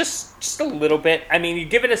just a little bit. You're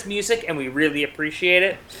giving us music, and we really appreciate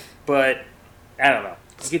it. But I don't know.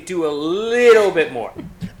 You could do a little bit more.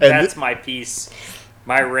 That's my piece,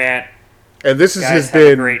 my rant. And this Guys, has have a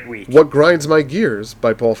been great week. What Grinds My Gears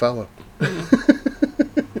by Paul Fallow.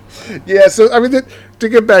 Yeah, so to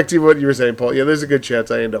get back to what you were saying, Paul. Yeah, there's a good chance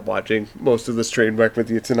I end up watching most of this train wreck with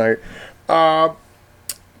you tonight. Paul,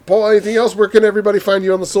 anything else? Where can everybody find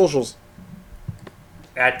you on the socials?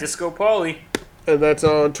 At Disco Pauly. And that's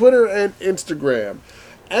on Twitter and Instagram.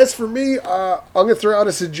 As for me, I'm gonna throw out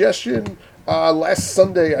a suggestion. Last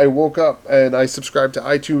Sunday, I woke up and I subscribed to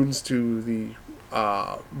iTunes to the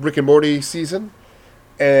Rick and Morty season,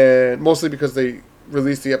 and mostly because they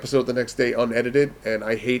released the episode the next day unedited, and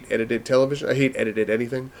I hate edited television. I hate edited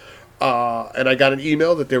anything. And I got an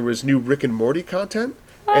email that there was new Rick and Morty content,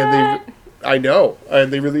 and I know,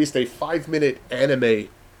 and they released a 5-minute anime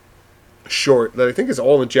short that I think is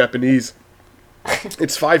all in Japanese.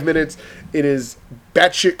 It's 5 minutes. It is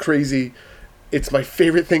batshit crazy. It's my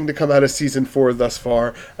favorite thing to come out of season 4 thus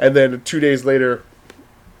far. And then 2 days later,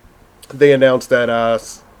 they announced that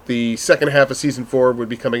the second half of season 4 would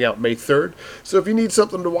be coming out May 3rd. So if you need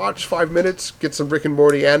something to watch, 5 minutes, get some Rick and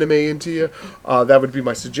Morty anime into you, that would be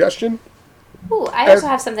my suggestion. Ooh, I also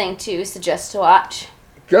have something to suggest to watch.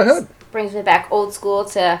 Go ahead. Brings me back old school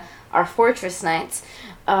to our Fortress nights.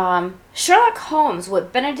 Sherlock Holmes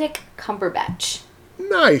with Benedict Cumberbatch.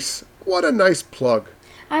 Nice. What a nice plug.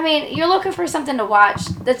 I mean, you're looking for something to watch.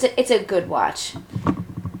 It's a good watch.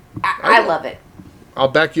 I love it. I'll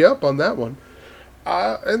back you up on that one.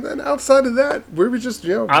 And then outside of that, we were just,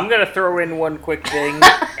 I'm going to throw in one quick thing.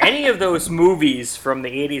 Any of those movies from the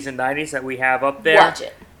 80s and 90s that we have up there, watch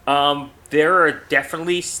it. There are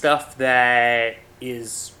definitely stuff that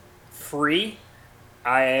is free.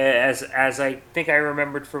 As I think I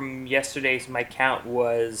remembered from yesterday's, my count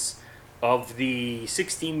was of the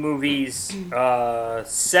 16 movies,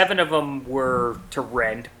 7 of them were to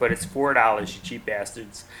rent, but it's $4, you cheap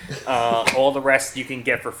bastards. All the rest you can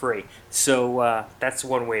get for free. So that's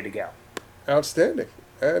one way to go. Outstanding.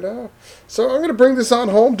 And so I'm going to bring this on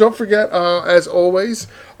home. Don't forget, as always,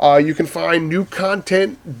 you can find new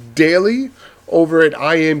content daily over at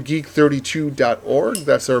imgeek32.org.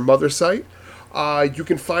 That's our mother site. You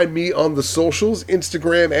can find me on the socials,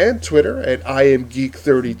 Instagram and Twitter at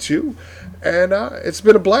imgeek32. And it's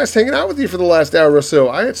been a blast hanging out with you for the last hour or so.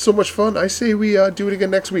 I had so much fun. I say we do it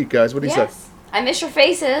again next week, guys. What do you say? I miss your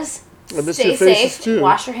faces. I miss Stay your faces safe. too.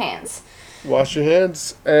 Wash your hands. Wash your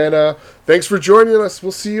hands. And thanks for joining us.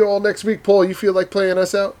 We'll see you all next week. Paul, you feel like playing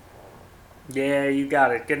us out? Yeah, you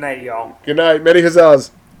got it. Good night, y'all. Good night. Many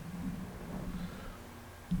huzzahs.